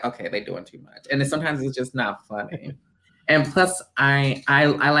just okay, they're doing too much, and then sometimes it's just not funny. And plus, I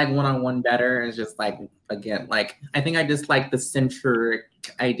like 1-on-1 better. It's just again, I think I just like the centric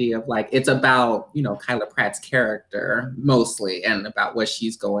idea of it's about Kyla Pratt's character mostly and about what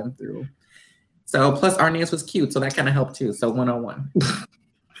she's going through. So plus Arnaz was cute, so that kind of helped too. So 1-on-1.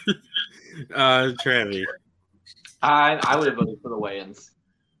 Travis. I would have voted for the Wayans.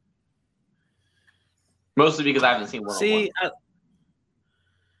 Mostly because I haven't seen 1-on-1.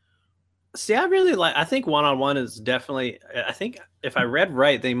 I really I think 1-on-1 is definitely, I think if I read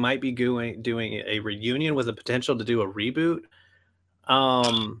right, they might be doing a reunion with a potential to do a reboot.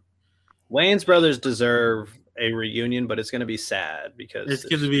 Wayne's brothers deserve a reunion, but it's going to be sad because It's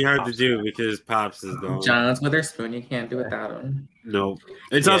going to be hard to Pops do gone. because Pops is gone. John's Witherspoon, you can't do without him. No,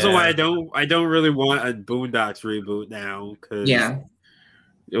 it's also Yeah. why I don't really want a Boondocks reboot now because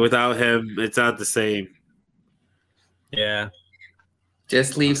without him, it's not the same. Yeah,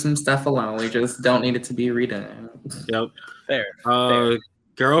 Just leave some stuff alone. We just don't need it to be redone. Yep. fair.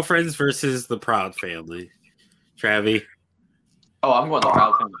 Girlfriends versus the Proud Family. Travi, Oh, I'm going the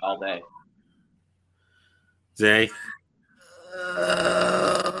Proud Family all day. Zay.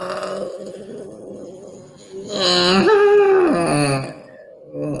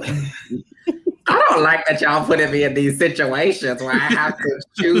 I don't like that y'all putting me in these situations where I have to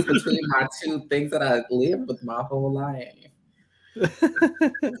choose between my two things that I lived with my whole life.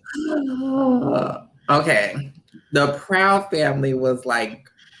 Okay. The Proud Family was like,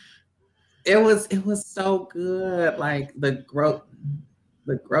 it was so good. Like the Gross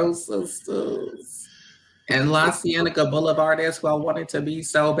Sisters and La Cienega Boulevard is who I wanted to be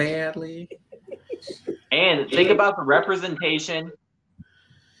so badly. And think about the representation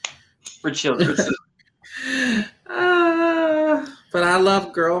for children. But I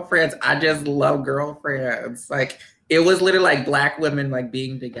love Girlfriends. I just love Girlfriends. Like it was literally like Black women like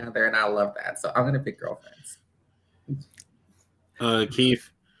being together, and I love that. So I'm gonna pick Girlfriends. Keith.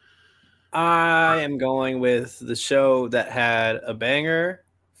 I am going with the show that had a banger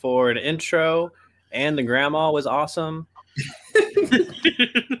for an intro, and the grandma was awesome.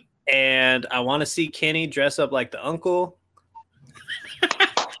 And I want to see Kenny dress up like the uncle.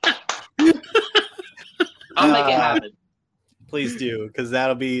 I'll make it happen. Please do, because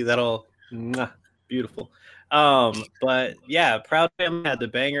that'll beautiful. But yeah, Proud Family had the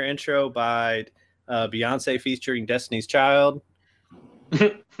banger intro by Beyonce featuring Destiny's Child.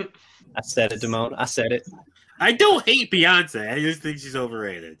 I said it, Damone. I said it. I don't hate Beyonce. I just think she's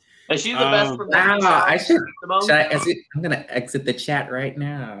overrated. And she's the best from Wow, Should I exit? I'm gonna exit the chat right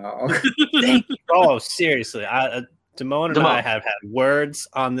now. Oh, seriously. Damone and I have had words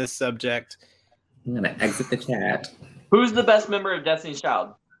on this subject. I'm gonna exit the chat. Who's the best member of Destiny's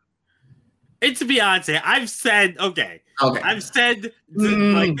Child? It's Beyonce. I've said Okay. I've said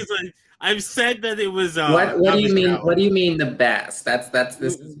I've said that it was. What do you mean? What do you mean the best? This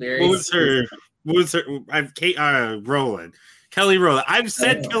is very. What was her? I've Rowland. Kelly Rowland. I've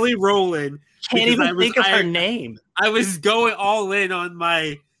said Kelly Rowland. Can't even think of her name. I was going all in on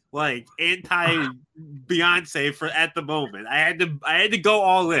my anti Beyonce at the moment. I had to go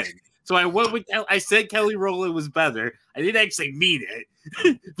all in. So I went with. I said Kelly Rowland was better. I didn't actually mean it,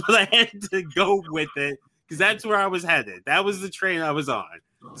 but I had to go with it because that's where I was headed. That was the train I was on.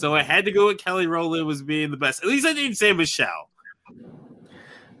 So I had to go with Kelly Rowland was being the best. At least I didn't say Michelle.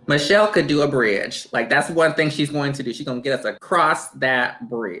 Michelle could do a bridge. Like that's one thing she's going to do. She's gonna get us across that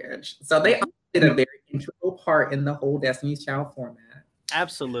bridge. So they did a very integral part in the whole Destiny's Child format.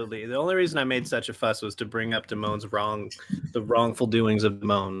 Absolutely. The only reason I made such a fuss was to bring up Damone's the wrongful doings of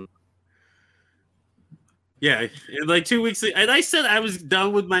Damone. Yeah, like 2 weeks ago, and I said I was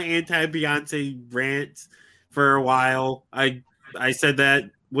done with my anti-Beyonce rant for a while. I said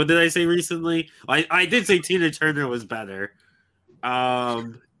that. What did I say recently? I did say Tina Turner was better. Yeah,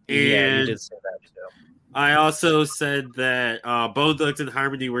 you did say that too. I also said that Bone Thugs and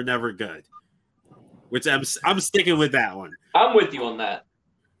Harmony were never good, which I'm sticking with that one. I'm with you on that.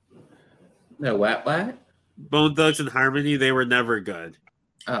 No, what? Bone Thugs and Harmony, they were never good.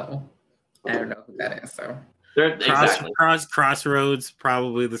 Oh, I don't know who that is. So Exactly. Crossroads,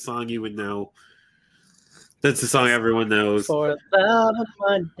 probably the song you would know. That's the song everyone knows. For love of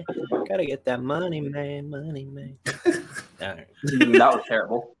money, gotta get that money, man. All right. That was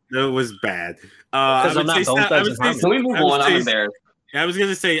terrible. No, it was bad. Because I'm not Bone Thugs and Harmony. Can we move on? I'm embarrassed. I was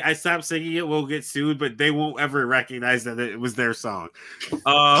gonna say I stopped singing it, we'll get sued, but they won't ever recognize that it was their song. So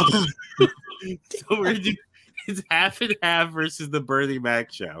it's half and half versus the Bernie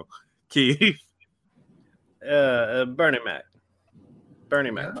Mac show. Keith, Bernie Mac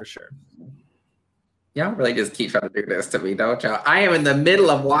for sure. y'all really just keep trying to do this to me, don't y'all? I am in the middle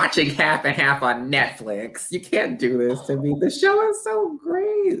of watching Half and Half on Netflix. You can't do this to me. The show is so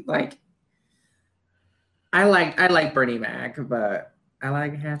great. Like, I like Bernie Mac, but I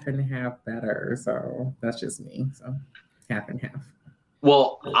like Half and Half better. So that's just me. So Half and Half.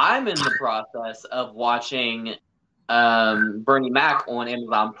 Well, I'm in the process of watching Bernie Mac on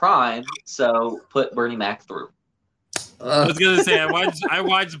Amazon Prime, so put Bernie Mac through. I was gonna say I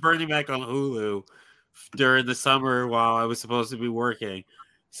watched Bernie Mac on Hulu during the summer while I was supposed to be working.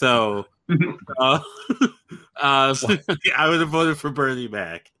 So I would have voted for Bernie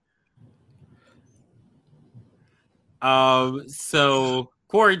Mac. So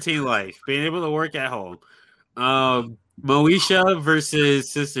quarantine life, being able to work at home. Moesha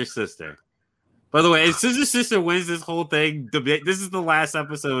versus Sister. By the way, if Sister wins this whole thing, this is the last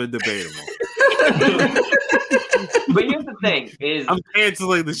episode of Debatable. But here's the thing: is I'm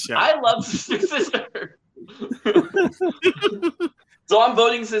canceling the show. I love Sister. So I'm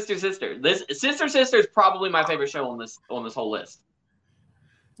voting Sister. This Sister is probably my favorite show on this whole list.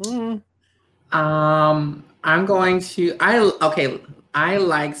 I'm going to. I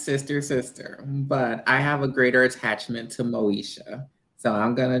like Sister, but I have a greater attachment to Moesha, so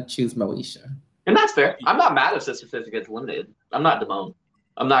I'm gonna choose Moesha. And that's fair. I'm not mad if Sister gets eliminated. I'm not Damone.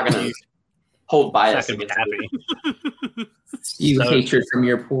 I'm not gonna hold bias Not gonna be against happy. You hatred from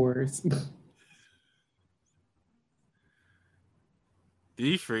your pores. Did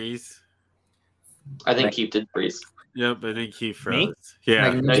he freeze? I think Keith did freeze. Yep, I think he froze. Me? Yeah,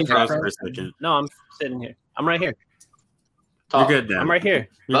 Like, he froze froze? for a second. No, I'm sitting here. I'm right here. You're good now. I'm right here.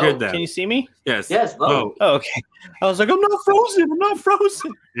 You're good now. Can you see me? Yes. Yes, vote. Oh, okay. I was like, I'm not frozen.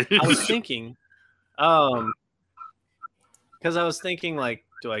 I was thinking, because I was thinking, like,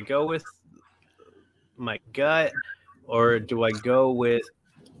 do I go with my gut or do I go with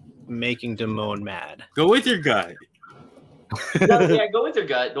making Damone mad? Go with your gut. Yeah, go with your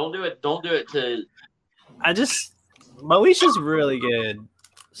gut. Don't do it to. Moesha's really good.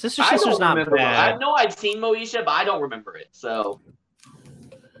 Sister's not remember. bad. I know I've seen Moesha, but I don't remember it. So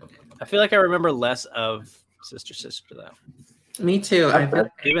I feel like I remember less of Sister though. Me too.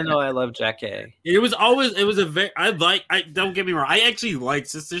 Even though I love Jack A. I don't get me wrong. I actually like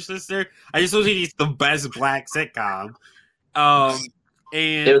Sister. I just don't think it's the best black sitcom. And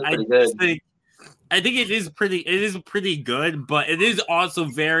it was pretty good. I think it is pretty good, but it is also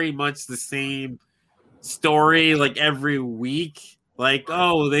very much the same story like every week. Like,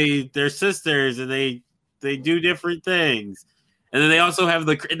 oh, they're sisters and they do different things. And then they also have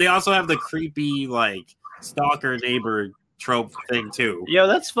the creepy like stalker neighbor trope thing too. Yo,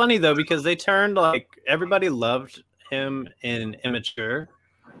 that's funny though, because they turned like everybody loved him in Immature,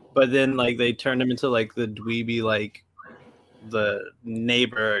 but then like they turned him into like the dweeby, like the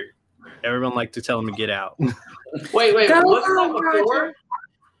neighbor. Everyone liked to tell him to get out. Wait, wasn't that before?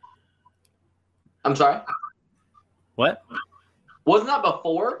 I'm sorry? What? Wasn't that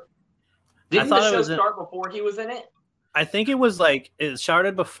before? Didn't thought the it show was start before he was in it? I think it was like it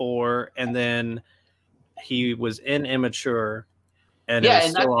started before, and then he was in Immature, and it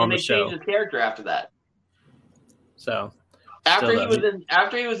was still on they the show. changed his character after that. So After he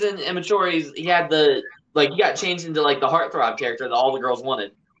was in Immature, he got changed into like the heartthrob character that all the girls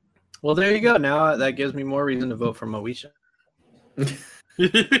wanted. Well, there you go. Now that gives me more reason to vote for Moesha.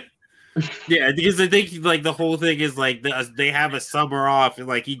 Yeah, because I think like the whole thing is like they have a summer off and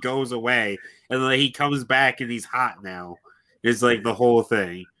like he goes away and like he comes back and he's hot now. It's like the whole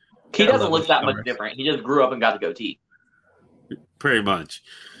thing. He doesn't look that much different. He just grew up and got the goatee. Pretty much.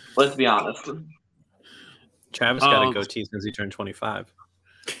 Let's be honest. Travis got a goatee since he turned 25.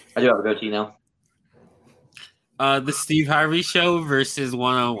 I do have a goatee now. The Steve Harvey Show versus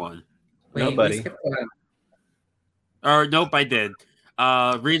 101. Nobody. Or nope, I did.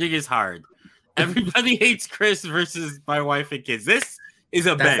 Reading is hard. Everybody hates Chris versus My Wife and Kids. This is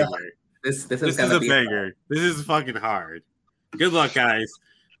a banger. This is a banger. This is fucking hard. Good luck, guys.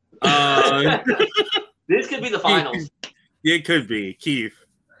 This could be the finals. It could be. Keith.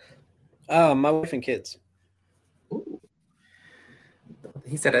 My Wife and Kids.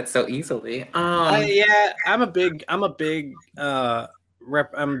 He said it so easily. Yeah, I'm big at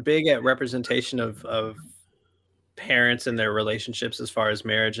representation of parents and their relationships as far as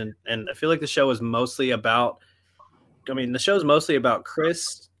marriage, and I feel like the show is mostly about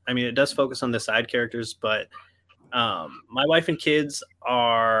Chris. I mean, it does focus on the side characters, but My Wife and Kids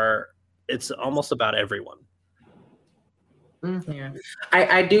it's almost about everyone. Yeah,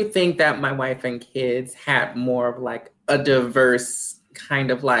 I do think that My Wife and Kids had more of like a diverse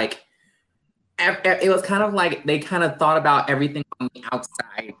kind of like, it was kind of like they kind of thought about everything on the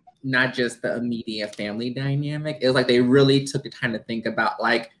outside, not just the immediate family dynamic. It was like they really took the time to think about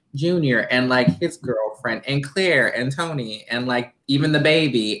like Junior and like his girlfriend and Claire and Tony and like even the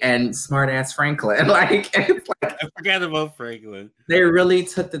baby and smart ass Franklin. Like, it's like I forgot about Franklin. They really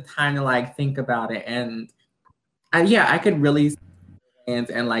took the time to like think about it, and I could really see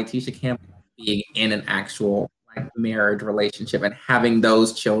and like Tisha Campbell being in an actual like marriage relationship and having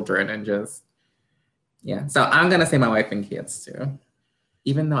those children and just So I'm gonna say My Wife and Kids too.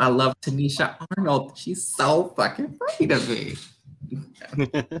 Even though I love Tanisha Arnold, she's so fucking pretty to me.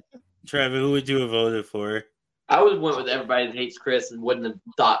 Trevor, who would you have voted for? I would have went with Everybody That Hates Chris and wouldn't have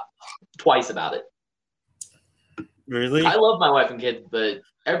thought twice about it. Really? I love My Wife and Kids, but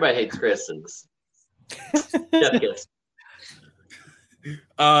everybody hates Chris. Just kids.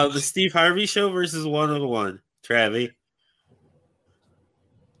 The Steve Harvey Show versus 101. Travi.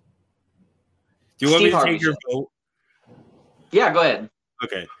 Do you want me Steve to Harvey take your Show. vote? Yeah, go ahead.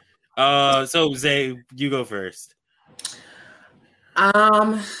 Okay. So Zay, you go first.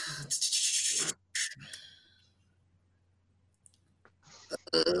 I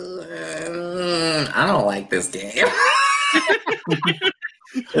don't like this game.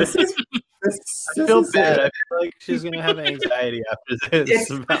 I feel bad. I feel like she's gonna have anxiety after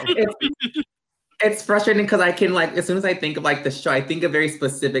this. It's frustrating because I can, like, as soon as I think of like the show, I think of very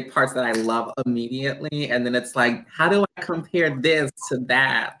specific parts that I love immediately, and then it's like, how do I compare this to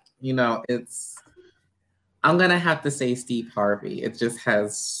that? You know, I'm gonna have to say Steve Harvey. It just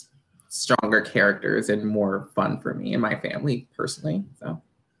has stronger characters and more fun for me and my family personally. So,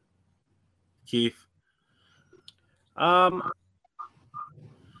 Keith. I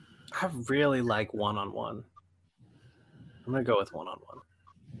really like one-on-one. I'm gonna go with one-on-one.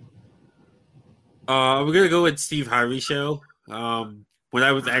 We're gonna go with Steve Harvey Show. When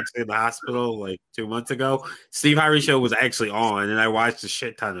I was actually in the hospital like 2 months ago, Steve Harvey Show was actually on, and I watched a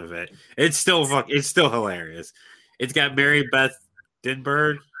shit ton of it. It's still hilarious. It's got Mary Beth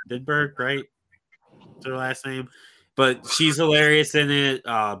Dinberg, right? That's her last name, but she's hilarious in it.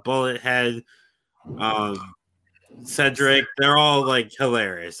 Bullethead, Cedric, they're all like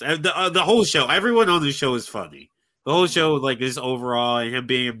hilarious. And the whole show, everyone on the show is funny. The whole show, like, is overall, and him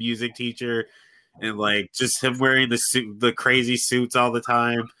being a music teacher. And like just him wearing the crazy suits all the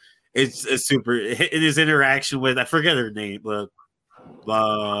time, it's a super. In his interaction with, I forget her name,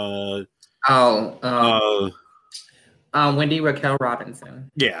 Wendy Raquel Robinson.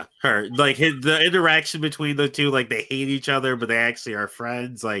 Yeah, her. Like the interaction between the two, like they hate each other, but they actually are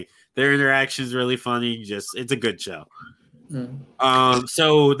friends. Like their interaction is really funny. It's a good show.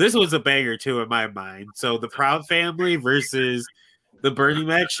 So this was a banger too in my mind. So the Proud Family versus the Bernie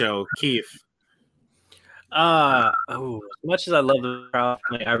Mac Show. Keith. As much as I love the Proud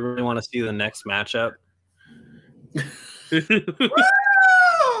Family, I really want to see the next matchup.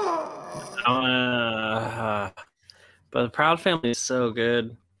 But the Proud Family is so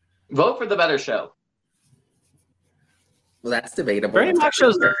good. Vote for the better show. Well, that's debatable. Bernie Mac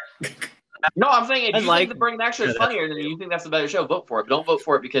Show's No, I'm saying if you like think the Bernie Mac Show is funnier, then you think that's the better show, vote for it. But don't vote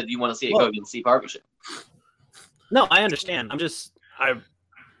for it because you want to see it go against Steve Harvey Show. No, I understand. I'm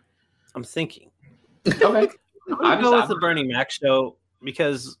thinking. Okay. I'm go with the Bernie Mac Show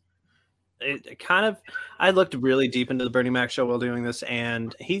because it kind of. I looked really deep into the Bernie Mac Show while doing this,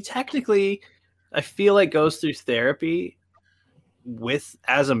 and he technically, I feel like, goes through therapy with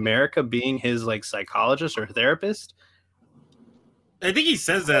As America being his like psychologist or therapist. I think he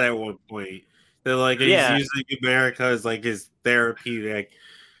says that at one point. That like he's using America as like his therapeutic,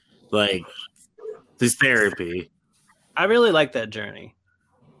 like his therapy. I really like that journey.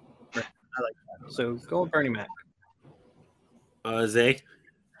 I like that. So go with Bernie Mac. Zay.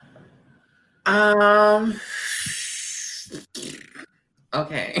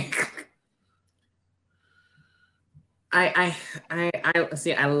 Okay. I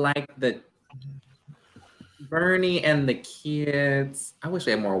see. I like the Bernie and the kids. I wish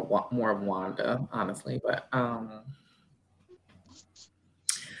we had more of Wanda, honestly, but I'm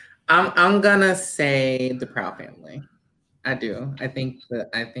gonna say the Proud Family. I do. I think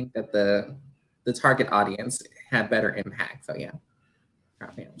that the target audience had better impact. So yeah,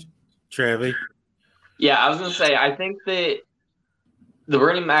 Proud Family. Travi. Yeah, I was gonna say I think that the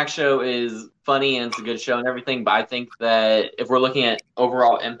Bernie Mac Show is funny and it's a good show and everything, but I think that if we're looking at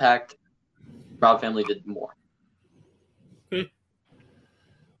overall impact, Proud Family did more. I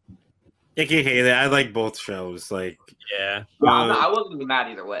can hate it. I like both shows. Like, yeah. I wasn't gonna be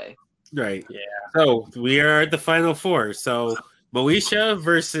mad either way. Right. Yeah. So we are at the final four. So Moesha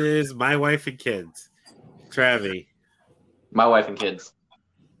versus My Wife and Kids. Travi. My Wife and Kids.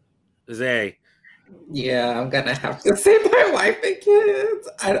 Zay. Yeah, I'm gonna have to say My Wife and Kids.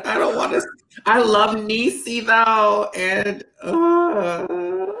 I don't want to. I love Niecy though, and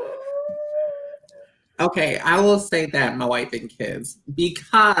okay, I will say that My Wife and Kids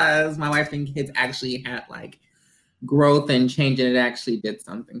because My Wife and Kids actually had like growth and change, and it actually did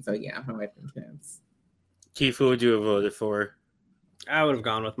something. So yeah, My Wife and Kids. Keith, who would you have voted for? I would have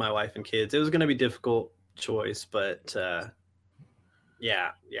gone with My Wife and Kids. It was going to be a difficult choice, but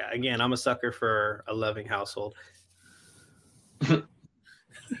yeah. Again, I'm a sucker for a loving household.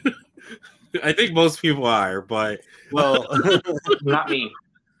 I think most people are, but well, not me.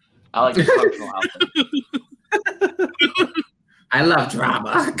 I like dysfunctional household. I love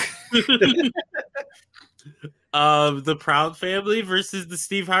drama. The Proud Family versus the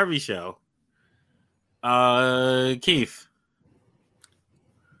Steve Harvey Show. Keith.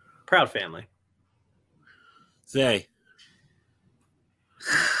 Proud Family. Zay.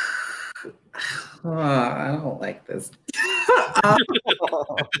 I don't like this. I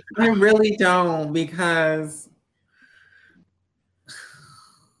really don't, because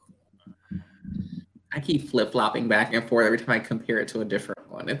I keep flip-flopping back and forth every time I compare it to a different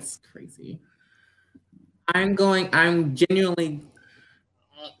one. It's crazy. I'm genuinely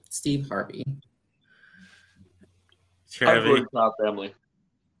Steve Harvey. I'm going Proud Family.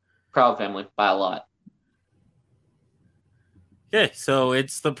 Proud Family by a lot. Okay, so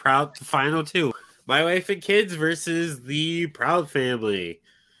it's the final two. My Wife and Kids versus the Proud Family.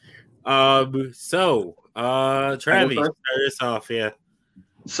 Travis, start us off, yeah.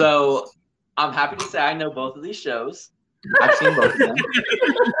 So I'm happy to say I know both of these shows. I've seen both of them.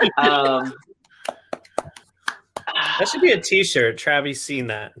 That should be a T-shirt. Travis seen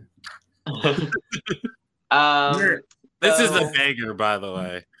that. This is a banger, by the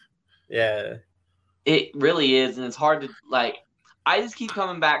way. Yeah, it really is, and it's hard to like. I just keep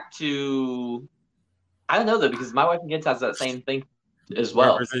coming back to. I don't know though, because My Wife and Kids has that same thing as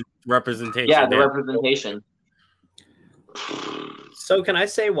well. Representation. Yeah, the representation. So can I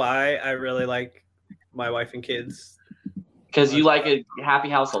say why I really like My Wife and Kids? Because you like a happy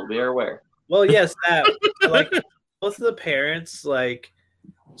household. We are aware. Well, yes, that like both of the parents, like,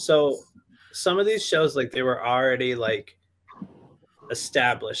 so some of these shows, like, they were already like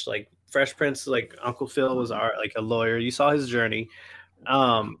established. Like Fresh Prince, like Uncle Phil was like a lawyer. You saw his journey.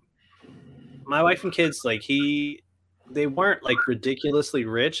 My Wife and Kids, like they weren't like ridiculously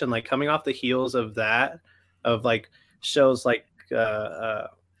rich, and like coming off the heels of that, of like shows like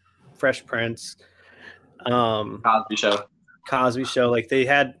Fresh Prince, Cosby Show, like they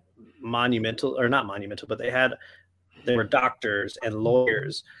had they were doctors and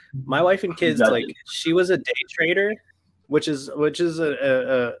lawyers. My Wife and Kids, like she was a day trader, which is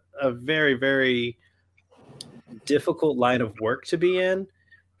a very, very difficult line of work to be in.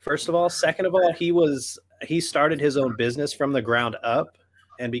 First of all, second of all, he started his own business from the ground up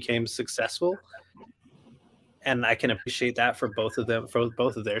and became successful. And I can appreciate that for both of them, for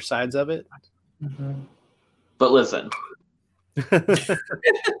both of their sides of it. Mm-hmm. But listen,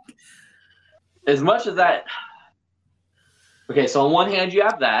 as much as that, okay, so on one hand you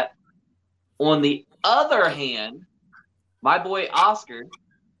have that. On the other hand, my boy Oscar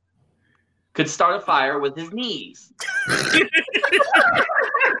could start a fire with his knees.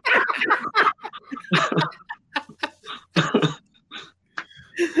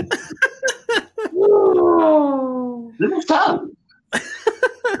 This is tough.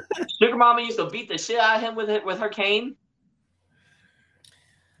 Sugar Mama used to beat the shit out of him with her cane.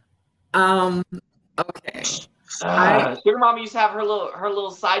 Okay. Sugar Mama used to have her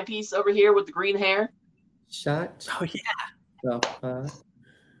little side piece over here with the green hair. Shut. Oh yeah. Oh.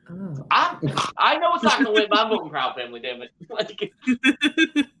 I know it's not gonna win, but I'm voting Proud Family. Damn it! You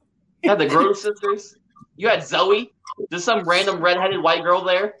had the Grove sisters. You had Zoe. Just some random redheaded white girl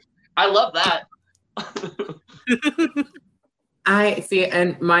there. I love that. I see,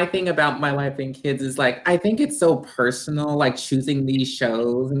 and my thing about My Wife and Kids is like, I think it's so personal, like choosing these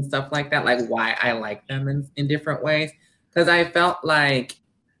shows and stuff like that, like why I like them in different ways. Because I felt like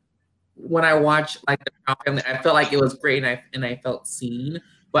when I watched like the Proud Family, I felt like it was great, and I felt seen.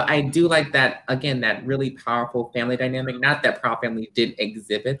 But I do like that, again, that really powerful family dynamic. Not that Proud Family didn't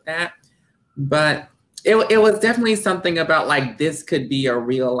exhibit that, but it was definitely something about like this could be a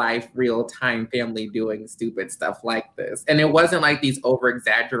real life, real time family doing stupid stuff like this. And it wasn't like these over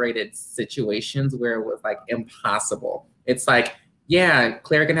exaggerated situations where it was like impossible. It's like, yeah,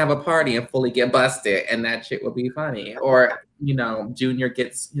 Claire can have a party and fully get busted and that shit would be funny. Or, you know, Junior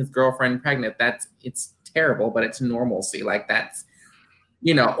gets his girlfriend pregnant. It's terrible, but it's normalcy. Like that's,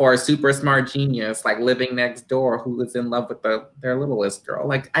 you know, or a super smart genius, like living next door who is in love with their littlest girl.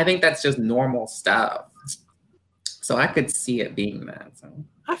 Like, I think that's just normal stuff. So I could see it being that. So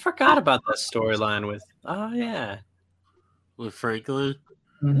I forgot about that storyline with, with Franklin.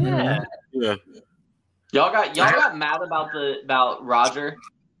 mm-hmm. Yeah. Y'all got mad about Roger.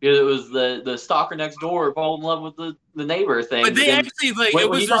 It was the stalker next door fall in love with the neighbor thing. But they actually like when it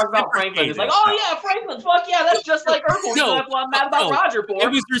was you talk about Franklin, it's like, oh yeah, Franklin, fuck yeah, that's just like Urkel. No, That's what I'm mad about Roger for.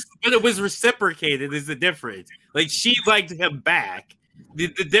 It was reciprocated is the difference. Like she liked him back. The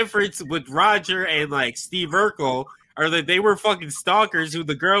difference with Roger and like Steve Urkel are that they were fucking stalkers who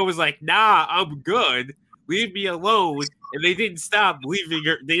the girl was like, nah, I'm good. Leave me alone. And they didn't stop leaving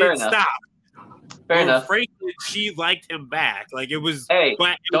her. They didn't stop. Fair enough. Frankly, she liked him back. Like it was. Hey,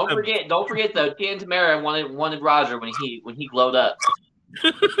 but it don't was forget though. Tia and Tamara wanted Roger when he glowed up.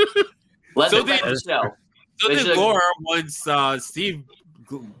 Let So them back did- the show. So They did should- Laura once Steve.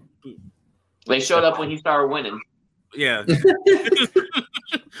 They showed up when he started winning. Yeah.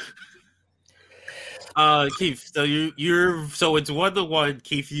 Keith, so you're so it's 1-1.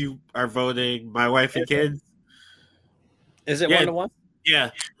 Keith, you are voting My Wife and Kids. Is it Yeah. 1-1?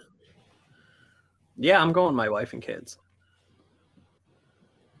 Yeah. Yeah, I'm going My Wife and Kids.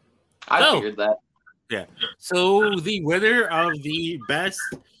 I So- figured that. So the winner of the best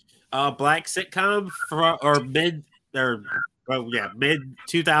black sitcom mid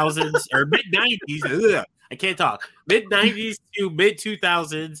 2000s or mid 90s. I can't talk. Mid 90s to mid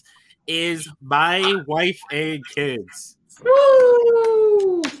 2000s is My Wife and Kids.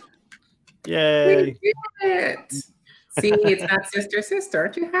 Woo! Yay. We did it. See, it's not sister.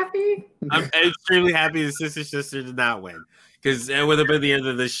 Aren't you happy? I'm extremely happy the sister did not win because it would have been the end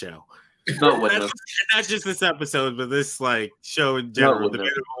of this show. No, it wouldn't Not, have. not just this episode, but this like show in No, it general. wouldn't The have.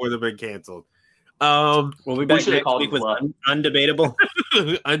 video would have been canceled. We'll be back should've next called week it with bluff. Undebatable.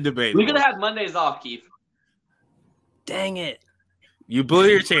 Undebatable. We could have had Mondays off, Keith. Dang it. You blew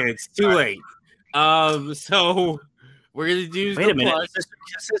your chance. Too late. So we're gonna do. Wait the a minute. plus.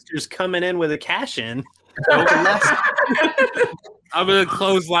 Sister's coming in with a cash in. I'm gonna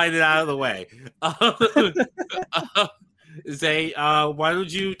clothesline it out of the way. Zay, why don't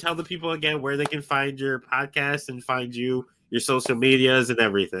you tell the people again where they can find your podcast and find your social medias and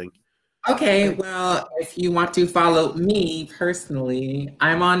everything? Okay, well, if you want to follow me personally,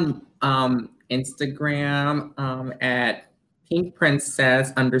 I'm on Instagram at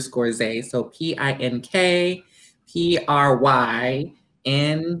pinkprincess_Zay. So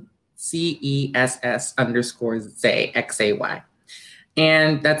PINKPRYNCESS_Zay, XAY.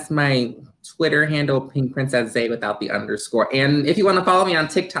 And that's my Twitter handle, Pink Princess Zay without the underscore. And if you want to follow me on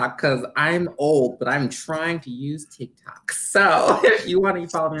TikTok, because I'm old, but I'm trying to use TikTok. So if you want to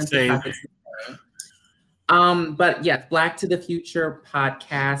follow me on TikTok, it's but yes, Black to the Future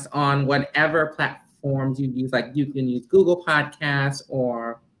podcast on whatever platforms you use. Like you can use Google Podcasts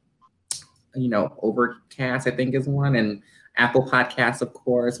or, Overcast, I think is one, and Apple Podcasts, of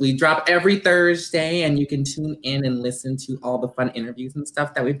course. We drop every Thursday, and you can tune in and listen to all the fun interviews and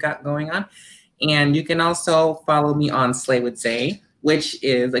stuff that we've got going on. And you can also follow me on Slay with Zay, which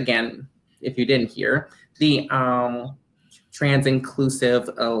is, again, if you didn't hear, the trans-inclusive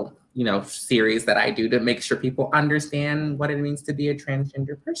series that I do to make sure people understand what it means to be a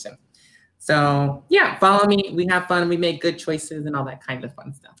transgender person. So, yeah, follow me. We have fun. We make good choices and all that kind of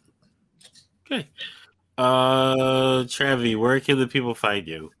fun stuff. Okay. Travi, where can the people find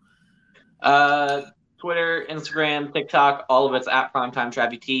you? Twitter, Instagram, TikTok, all of it's at Primetime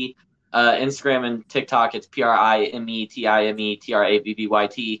Travi T. Instagram and TikTok, it's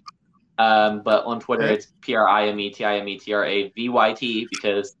PRIMETIMETRAVVYT. But on Twitter, it's PRIMETIMETRAVYT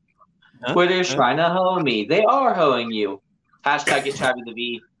because Twitter's trying to hoe me. They are hoeing you. Hashtag get Travi the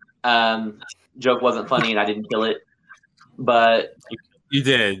V. Joke wasn't funny and I didn't kill it. But You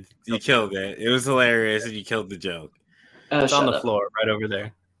did. You killed it. It was hilarious, and you killed the joke. It's on the up. floor right over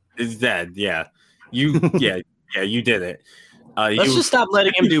there. It's dead. Yeah. You did it. Let's just stop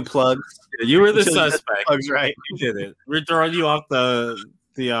letting him do plugs. You were the Until he gets suspect. Plugs right. You did it. We're throwing you off the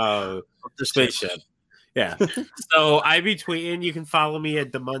spaceship. Yeah. So I be tweeting. You can follow me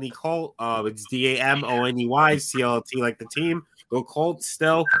at The Money Cult. It's DAMONEY CLT like the team. Go Colts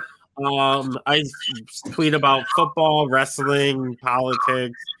still. I tweet about football, wrestling,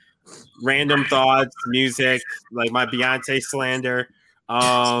 politics, random thoughts, music, like my Beyonce slander.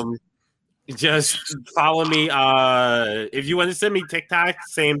 Just follow me. If you want to send me TikTok,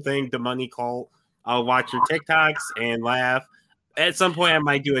 same thing, The Money Cult. I'll watch your TikToks and laugh. At some point, I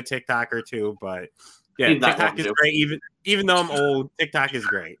might do a TikTok or two, but yeah, He's not TikTok going is to. great. Even though I'm old, TikTok is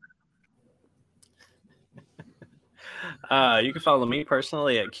great. You can follow me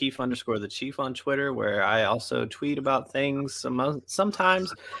personally at Keith_the_Chief on Twitter, where I also tweet about things.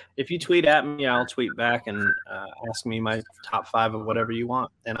 Sometimes, if you tweet at me, I'll tweet back and ask me my top 5 of whatever you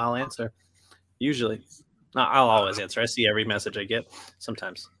want, and I'll answer. Usually, no, I'll always answer. I see every message I get.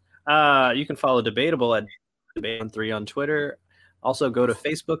 Sometimes, you can follow Debatable at Debate13 on Twitter. Also, go to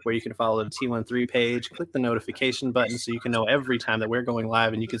Facebook where you can follow the T13 page. Click the notification button so you can know every time that we're going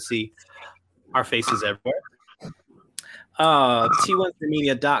live, and you can see our faces everywhere.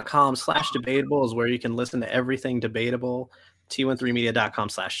 T13media.com/debatable is where you can listen to everything debatable.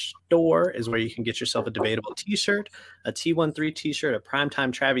 T13media.com/store is where you can get yourself a debatable t-shirt, a T13 t-shirt, a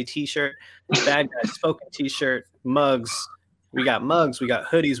Primetime Travi t-shirt, Bad Guy Spoken t-shirt, mugs, We got mugs, we got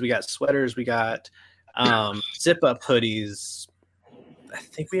hoodies, we got sweaters, we got zip-up hoodies. I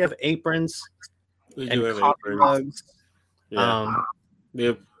think we have aprons We and do have coffee aprons. mugs. Yeah. We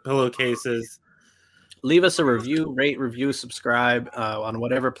have pillowcases. Leave us a review, rate, review, subscribe on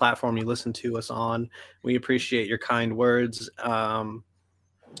whatever platform you listen to us on. We appreciate your kind words.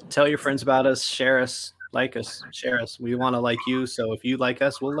 Tell your friends about us, share us, like us, share us. We want to like you, so if you like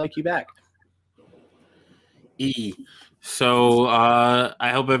us, we'll like you back. So I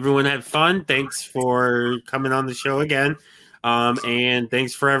hope everyone had fun. Thanks for coming on the show again. And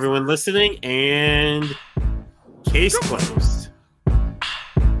thanks for everyone listening. And case closed.